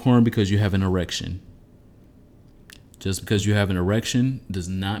unicorn because you have an erection. Just because you have an erection does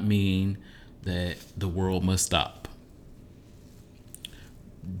not mean that the world must stop.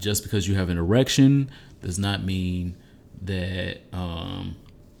 Just because you have an erection does not mean that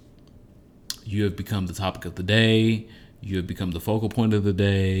you have become the topic of the day. You have become the focal point of the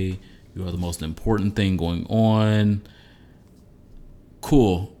day. You are the most important thing going on.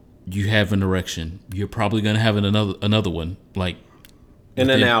 Cool. You have an erection. You're probably going to have another one, like in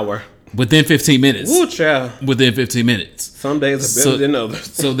an hour. Within 15 minutes. Woo, child. Within 15 minutes. Some days are better than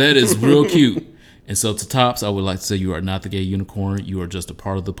others. So that is real cute. And so to Tops, I would like to say you are not the gay unicorn. You are just a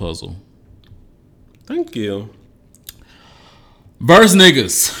part of the puzzle. Thank you. Verse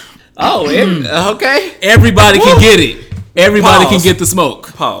niggas. Oh, okay. Everybody can get it. Everybody can get the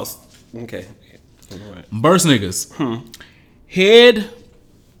smoke. Pause. Okay. All right. Verse niggas. Head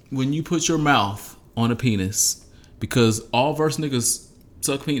when you put your mouth on a penis, because all verse niggas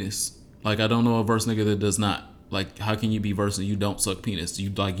suck penis. Like, I don't know a verse nigga that does not. Like, how can you be verse and you don't suck penis?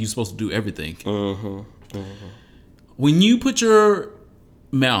 You supposed to do everything. When you put your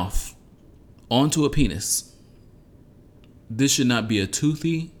mouth onto a penis, this should not be a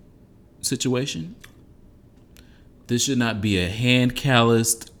toothy situation. This should not be a hand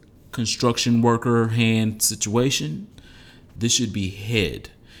calloused construction worker hand situation. This should be head,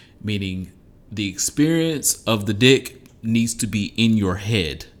 meaning the experience of the dick needs to be in your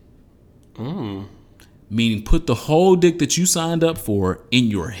head. Meaning put the whole dick that you signed up for in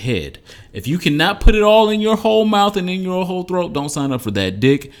your head. If you cannot put it all in your whole mouth and in your whole throat, don't sign up for that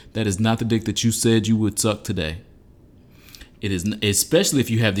dick. That is not the dick that you said you would suck today. It is, especially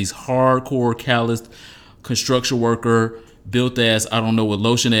if you have these hardcore calloused construction worker built ass, I don't know what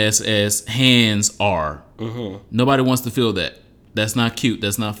lotion ass hands are. Nobody wants to feel that. That's not cute.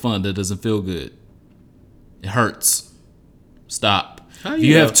 That's not fun. That doesn't feel good. It hurts. Stop. How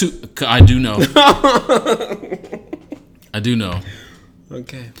you have two. I do know. I do know.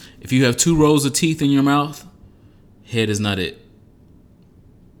 Okay. If you have 2 rows of teeth in your mouth, head is not it.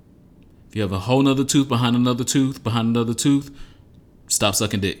 If you have a whole nother tooth behind another tooth behind another tooth, stop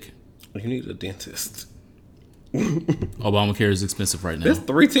sucking dick. You need a dentist. Obamacare is expensive right now. That's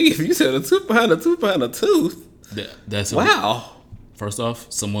 3 teeth. You said a tooth behind a tooth behind a tooth. That's wow. First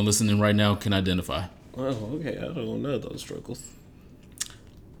off, someone listening right now can identify. Oh, okay. I don't know those struggles.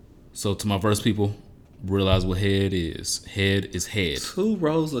 So to my verse people, realize what head is. Head is head. 2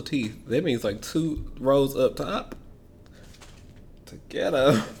 rows of teeth. That means like 2 rows up top.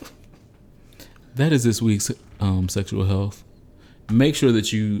 Together. That is this week's sexual health. Make sure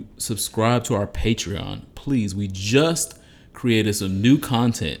that you subscribe to our Patreon. Please, we just created some new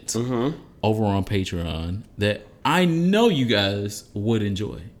content over on Patreon that I know you guys would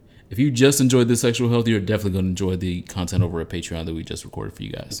enjoy. If you just enjoyed this sexual health, you're definitely going to enjoy the content over at Patreon that we just recorded for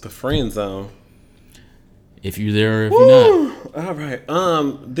you guys. The friend zone. If you're there, if you're not. All right.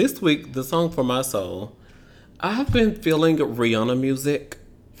 This week, the song for my soul. I've been feeling Rihanna music.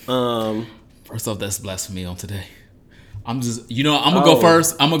 First off, that's blasphemy on today. I'm gonna go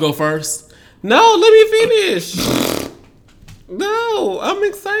first. I'm gonna go first. No, let me finish. No, I'm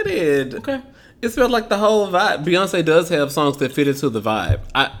excited. Okay. It's felt like the whole vibe. Beyonce does have songs that fit into the vibe.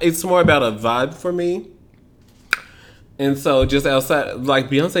 It's more about a vibe for me. And so just outside, like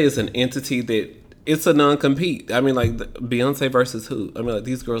Beyonce is an entity that it's a non-compete. I mean, like Beyonce versus who? I mean, like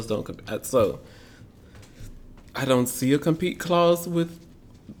these girls don't compete. So I don't see a compete clause with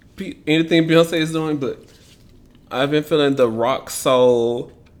anything Beyonce is doing, but I've been feeling the rock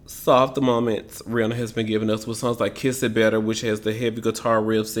soul soft moments Rihanna has been giving us with songs like Kiss It Better, which has the heavy guitar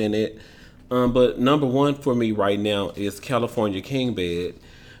riffs in it. But number one for me right now is California King Bed,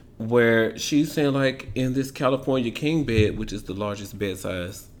 where she's saying like in this California King Bed, which is the largest bed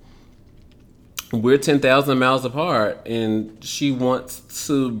size, we're 10,000 miles apart, and she wants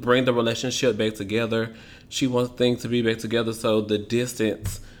to bring the relationship back together. She wants things to be back together, so the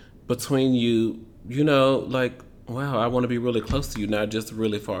distance between you, like, wow, I want to be really close to you, not just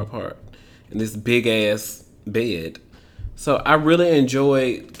really far apart in this big ass bed. So I really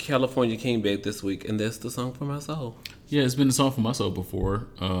enjoyed California King Bed this week, and that's the song for my soul. Yeah, it's been a song for my soul before.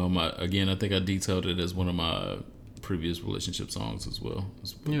 I think I detailed it as one of my previous relationship songs as well.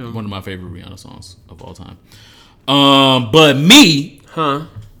 It's one of my favorite Rihanna songs of all time. But me,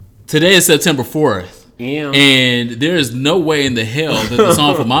 today is September 4th. Yeah. And there is no way in the hell that the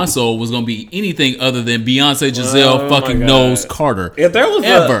song for my soul was going to be anything other than Beyonce Giselle fucking Knowles Carter. If there was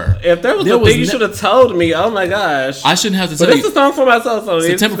a thing, you should have told me. Oh my gosh. I shouldn't have to tell you. But it's the song for my soul, so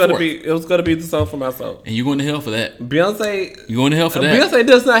September it was going to be the song for my soul. And you're going to hell for that. Beyonce. You're going to hell for that. Beyonce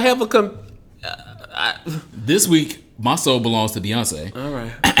does not have This week, my soul belongs to Beyonce. All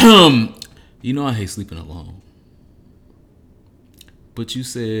right. I hate sleeping alone. But you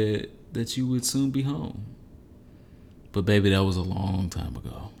said that you would soon be home. But baby, that was a long time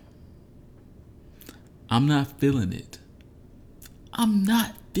ago. I'm not feeling it. I'm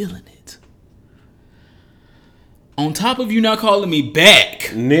not feeling it. On top of you not calling me back,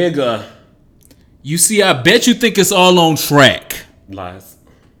 nigga. You see, I bet you think it's all on track. Lies.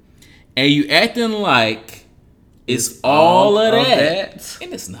 And you acting like it's all of that.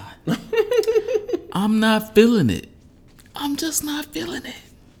 And it's not. I'm not feeling it. I'm just not feeling it.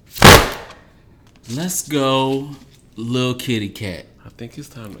 Let's go, Lil Kitty Cat. I think it's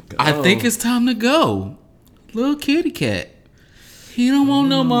time to go. I think it's time to go. Lil Kitty Cat. He don't want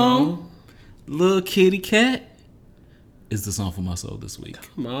no more. Lil Kitty Cat is the song for my soul this week.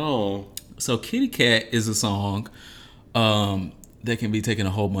 Come on. So Kitty Cat is a song that can be taken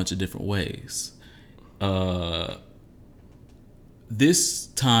a whole bunch of different ways. This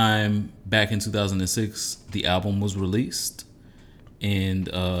time back in 2006, the album was released, and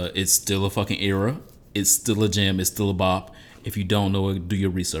it's still a fucking era. It's still a jam. It's still a bop. If you don't know it, do your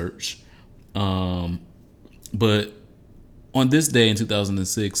research. But on this day in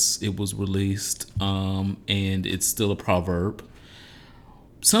 2006, it was released, and it's still a proverb.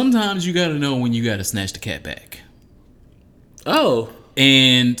 Sometimes you gotta know when you gotta snatch the cat back. Oh.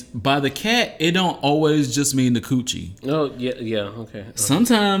 And by the cat, it don't always just mean the coochie. Oh, yeah, okay.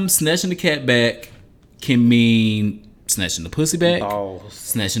 Sometimes snatching the cat back can mean snatching the pussy back, Balls.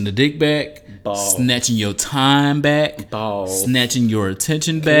 snatching the dick back, Balls. snatching your time back, Balls. snatching your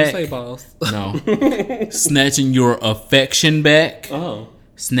attention Can you back. say balls? No. Snatching your affection back. Oh.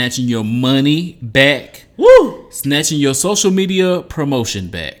 Snatching your money back. Woo! Snatching your social media promotion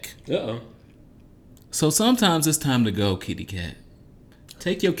back. Uh-oh. So sometimes it's time to go, kitty cat.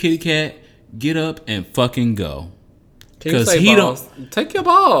 Take your kitty cat, get up, and fucking go. Can you say balls? Take your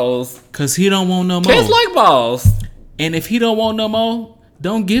balls. Cause he don't want no more. Kids like balls. And if he don't want no more,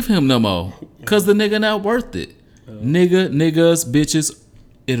 don't give him no more. Cause the nigga not worth it. Niggas, bitches,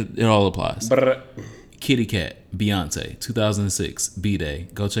 it all applies. Brr. Kitty Cat, Beyonce, 2006, B-Day.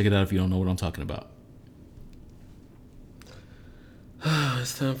 Go check it out if you don't know what I'm talking about.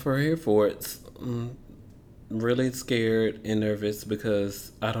 It's time for Here For It. Really scared and nervous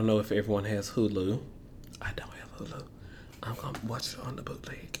because I don't know if everyone has Hulu. I don't have Hulu. I'm going to watch it on the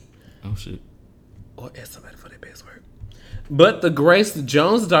bootleg. Oh, shit. Or ask somebody for their password. But the Grace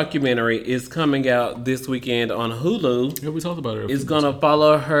Jones documentary is coming out this weekend on Hulu. Yeah, we talked about it. It's going to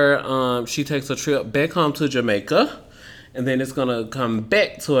follow her. She takes a trip back home to Jamaica. And then it's going to come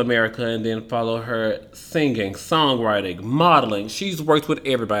back to America and then follow her singing, songwriting, modeling. She's worked with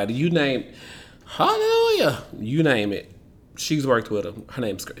everybody. You name, hallelujah, you name it. She's worked with them. Her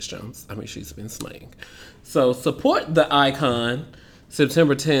name's Grace Jones. I mean, she's been slaying. So support the icon.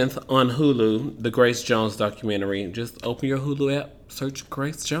 September 10th on Hulu, the Grace Jones documentary. Just open your Hulu app, search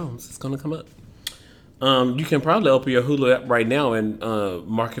Grace Jones. It's going to come up. You can probably open your Hulu app right now and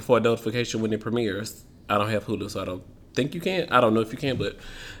mark it for a notification when it premieres. I don't have Hulu, so I don't think you can. I don't know if you can, but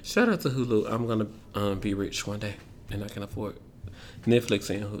shout out to Hulu. I'm going to be rich one day, and I can afford Netflix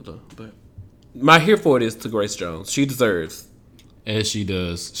and Hulu. But my Here For It is to Grace Jones. She deserves. As she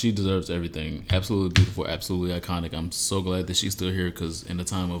does. She deserves everything. Absolutely beautiful, absolutely iconic. I'm so glad that she's still here because in the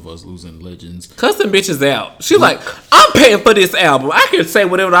time of us losing legends. Cussing bitches out. She's like, I'm paying for this album. I can say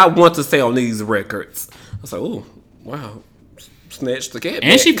whatever I want to say on these records. I was like, oh, wow. Snatch the cat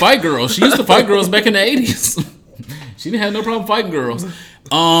And back. she fight girls. She used to fight girls back in the 80s. She didn't have no problem fighting girls.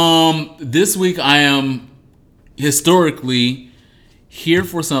 This week I am historically here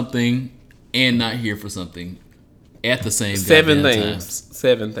for something and not here for something at the same Seven goddamn things. times.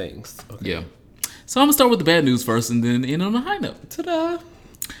 7 things. Okay. Yeah. So I'm gonna start with the bad news first and then end on a high note. Ta-da.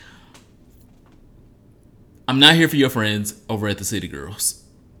 I'm not here for your friends over at the City Girls.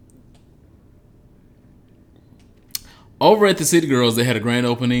 Over at the City Girls, they had a grand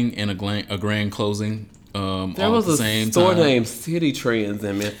opening and a grand closing. There All was at the a same store time. named City Trends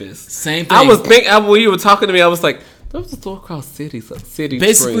in Memphis. Same thing. I was thinking, when you were talking to me, I was like, there was a store called City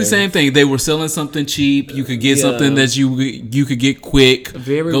Basically, Trends. same thing. They were selling something cheap. You could get Yeah. something that you could get quick.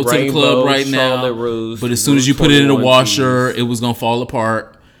 Very Go to the rainbow, club right now. Charlotte Rouge, But as soon as you Rouge put it in a 21 washer, tees. it was gonna fall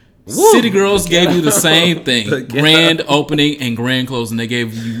apart. Woo! City Girls gave you the same thing. The Grand opening and grand closing. They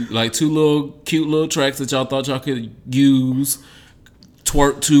gave you like 2 little cute little tracks that y'all thought y'all could use.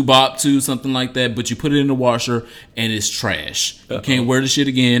 Twerk to, bop to, something like that. But you put it in the washer and it's trash. You can't wear the shit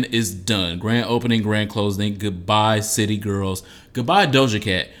again. It's done. Grand opening, grand closing. Goodbye, City Girls. Goodbye, Doja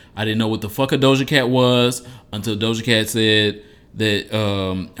Cat. I didn't know what the fuck a Doja Cat was until Doja Cat said that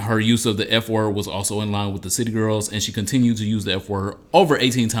her use of the F word was also in line with the City Girls, and she continued to use the F word over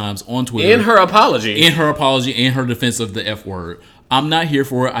 18 times on Twitter. In her apology. In her apology, in her defense of the F word. I'm not here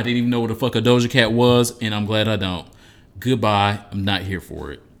for it. I didn't even know what the fuck a Doja Cat was, and I'm glad I don't. Goodbye. I'm not here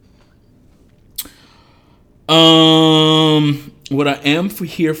for it. What I am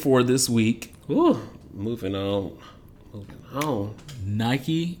here for this week. Ooh, moving on.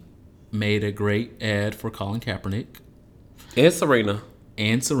 Nike made a great ad for Colin Kaepernick And Serena.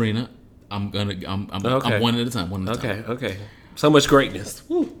 and Serena. I'm Okay. one at a time. One at a time. Okay. So much greatness.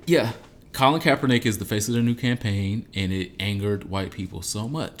 Woo. Yeah. Colin Kaepernick is the face of the new campaign, and it angered white people so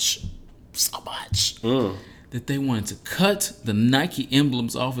much. so much that they wanted to cut the Nike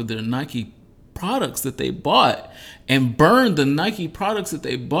emblems off of their Nike products that they bought and burn the Nike products that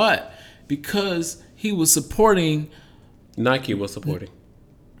they bought because he was supporting. Nike was supporting.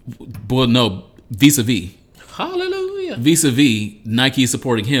 Well, no, vis-a-vis. Hallelujah. Vis-a-vis, Nike is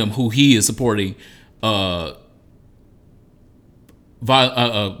supporting him, who he is supporting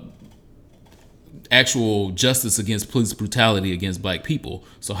actual justice against police brutality against black people.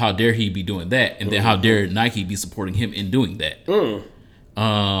 So how dare he be doing that? And then how dare Nike be supporting him in doing that?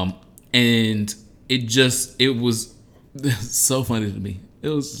 And it was so funny to me. It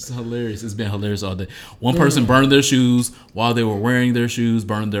was just hilarious. It's been hilarious all day. One person burned their shoes while they were wearing their shoes,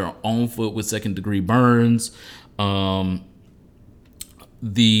 burned their own foot with second-degree burns.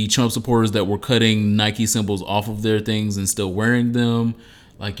 The Trump supporters that were cutting Nike symbols off of their things and still wearing them,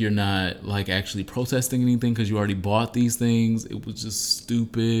 like you're not like actually protesting anything because you already bought these things. It was just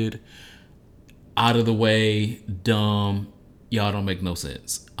stupid, out of the way, dumb. Y'all don't make no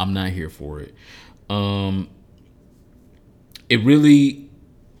sense. I'm not here for it. It really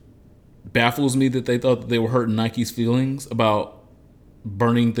baffles me that they thought that they were hurting Nike's feelings about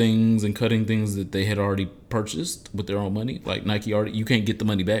burning things and cutting things that they had already purchased with their own money. Like Nike already, you can't get the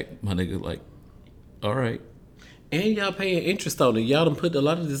money back, my nigga. Like, all right. And y'all paying interest on it. Y'all done put a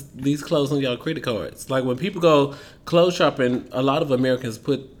lot of these clothes on y'all credit cards. Like when people go clothes shopping, a lot of Americans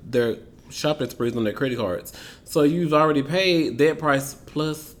put their shopping sprees on their credit cards. So you've already paid that price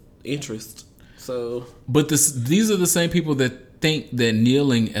plus interest. So, but these are the same people that think that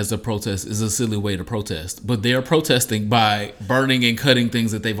kneeling as a protest is a silly way to protest, but they are protesting by burning and cutting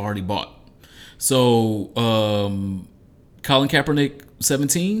things that they've already bought. So, Colin Kaepernick,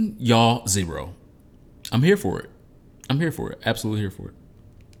 17, y'all 0. I'm here for it. Absolutely here for it.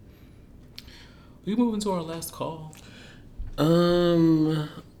 We move into our last call. Yeah.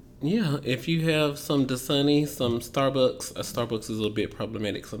 If you have some Dasani, some Starbucks, Starbucks is a bit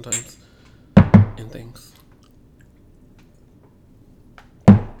problematic sometimes, and things.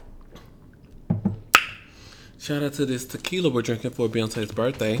 Shout out to this tequila we're drinking for Beyonce's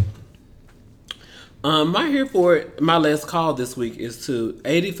birthday. My last call this week is to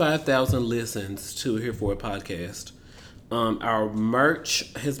 85,000 listens to Here For It podcast. Our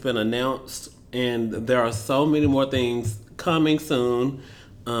merch has been announced, and there are so many more things coming soon.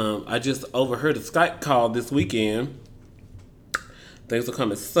 I just overheard a Skype call this weekend. Things are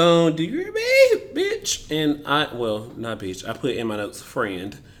coming soon. Do you hear me, bitch? And not bitch. I put in my notes,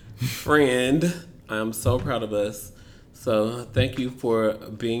 friend. I'm so proud of us. So thank you for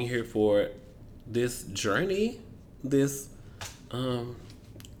being here for this journey. We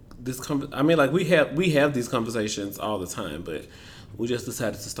have these conversations all the time, but we just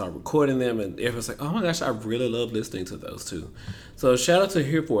decided to start recording them, and everyone's like, oh my gosh, I really love listening to those too. So shout out to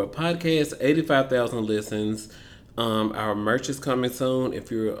Here For It podcast, 85,000 listens. Our merch is coming soon.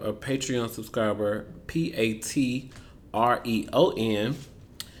 If you're a Patreon subscriber, Patreon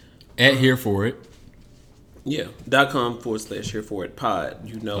at Here For It. Yeah, .com/Here For It pod.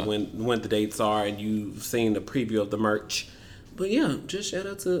 You know when the dates are, and you've seen the preview of the merch. But yeah, just shout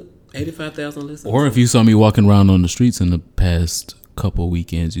out to 85,000 listeners. Or if you saw me walking around on the streets in the past couple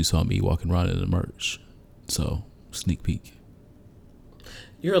weekends, you saw me walking around in the merch. So, sneak peek.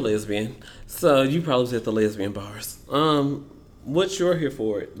 You're a lesbian, so you probably was at the lesbian bars. What's your Here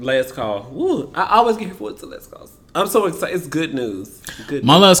For It? Last call. Woo! I always get Here For It to last calls. I'm so excited. It's good news.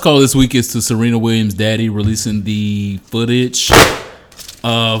 My last call this week is to Serena Williams' daddy releasing the footage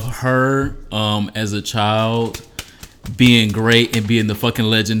of her as a child being great and being the fucking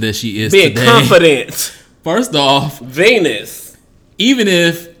legend that she is being today. Confident. First off, Venus. Even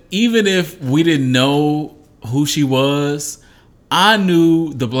if we didn't know who she was, I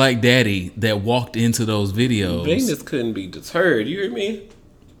knew the black daddy that walked into those videos. Venus couldn't be deterred. You hear me?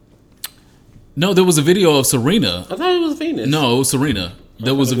 No, there was a video of Serena. I thought it was Venus. No, it was Serena.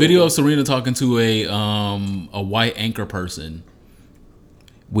 There was a video of Serena talking to a white anchor person.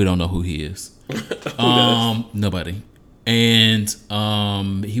 We don't know who he is. Nobody. And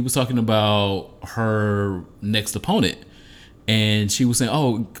he was talking about her next opponent, and she was saying,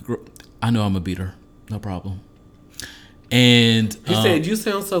 "Oh, I know I'm a beater, no problem." And he said, "You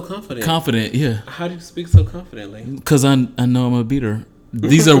sound so confident." Confident, yeah. How do you speak so confidently? Because I know I'm a beater.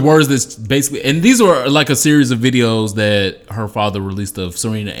 These are words that's basically, and these were like a series of videos that her father released of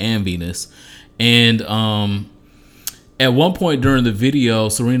Serena and Venus. And at one point during the video,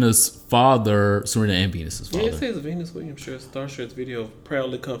 Serena and Venus's father. Yeah, it says Venus Williams Starshirt's video of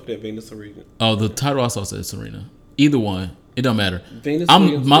proudly confident Venus Serena. Oh, the title also says Serena. Either one, it don't matter. Venus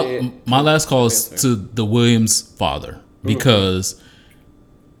Williams my last call is to the Williams father, because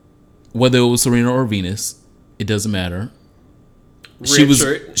whether it was Serena or Venus, it doesn't matter.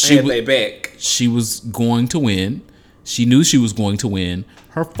 Richard had their back. She was going to win. She knew she was going to win.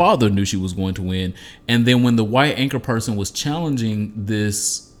 Her father knew she was going to win. And then when the white anchor person was challenging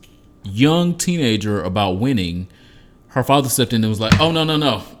this young teenager about winning, her father stepped in and was like, oh,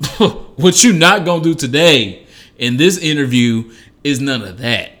 no. What you not going to do today in this interview is none of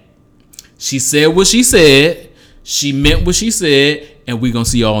that. She said what she said. She meant what she said. And we're going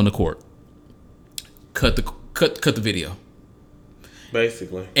to see y'all on the court. Cut the video.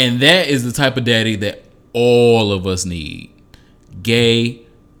 Basically. And that is the type of daddy that all of us need. Gay,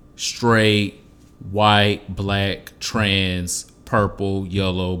 straight, white, black, trans, purple,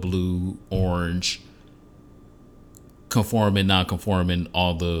 yellow, blue, orange, conforming, non-conforming,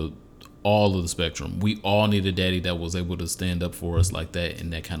 all of the spectrum. We all need a daddy that was able to stand up for us like that in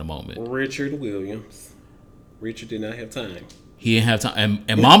that kind of moment. Richard Williams. Richard did not have time. He didn't have time,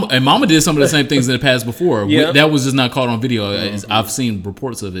 and Mama did some of the same things in the past before. Yep. That was just not caught on video. Mm-hmm. I've seen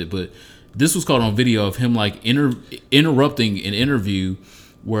reports of it, but this was caught on video of him like interrupting an interview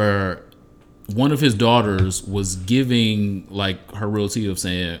where one of his daughters was giving like her real tea of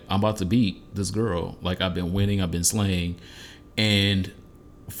saying, "I'm about to beat this girl. Like I've been winning, I've been slaying," and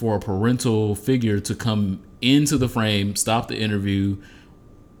for a parental figure to come into the frame, stop the interview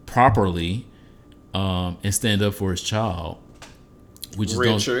properly, and stand up for his child. We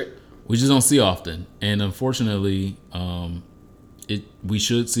just don't see often, and unfortunately, we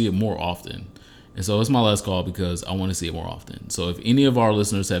should see it more often. And so it's my last call because I want to see it more often. So if any of our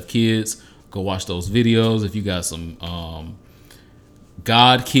listeners have kids, go watch those videos. If you got some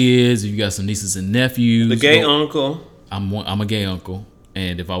god kids, if you got some nieces and nephews, the gay uncle. I'm a gay uncle.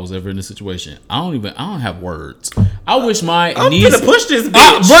 And if I was ever in this situation, I don't have words. I wish my niece. I'm gonna push this bitch.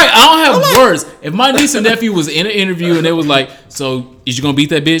 I don't have words. If my niece and nephew was in an interview and they was like, "So is you gonna beat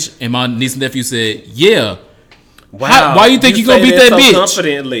that bitch?" and my niece and nephew said, "Yeah." Wow. Why you think you gonna beat that bitch?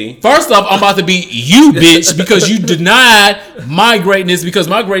 Confidently. First off, I'm about to beat you, bitch, because you denied my greatness because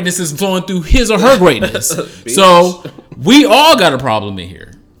my greatness is flowing through his or her greatness. So we all got a problem in here.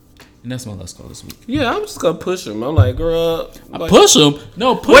 And that's my last call this week. Yeah, I'm just gonna push him. I'm like, girl, push him.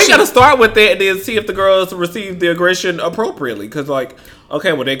 No, push him. We gotta start with that and then see if the girls receive the aggression appropriately. Because, like,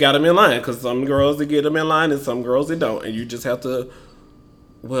 okay, well, they got him in line. Because some girls they get them in line and some girls they don't. And you just have to.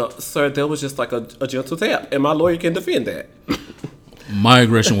 Well, sir, that was just like a gentle tap, and my lawyer can defend that. My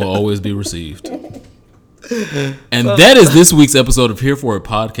aggression will always be received. And that is this week's episode of Here For It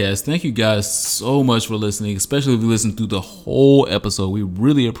podcast. Thank you guys so much for listening, especially if you listened through the whole episode. We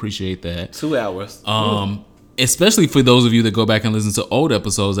really appreciate that. 2 hours. Especially for those of you that go back and listen to old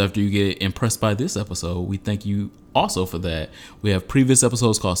episodes after you get impressed by this episode. We thank you also for that. We have previous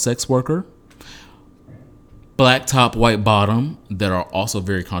episodes called Sex Worker, Black Top, White Bottom that are also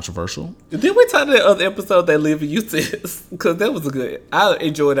very controversial. Did we talk to the other episode that Livy used to? Because that was a good. I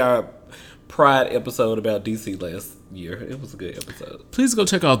enjoyed our Pride episode about DC last year. It was a good episode. Please go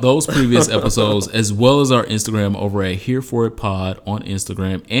check out those previous episodes as well as our Instagram over at Here For It Pod on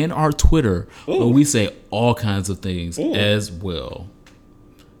Instagram and our Twitter where we say all kinds of things as well.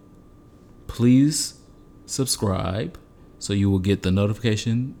 Please subscribe so you will get the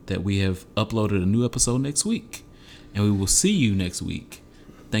notification that we have uploaded a new episode next week. And we will see you next week.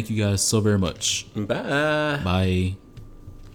 Thank you guys so very much. Bye. Bye.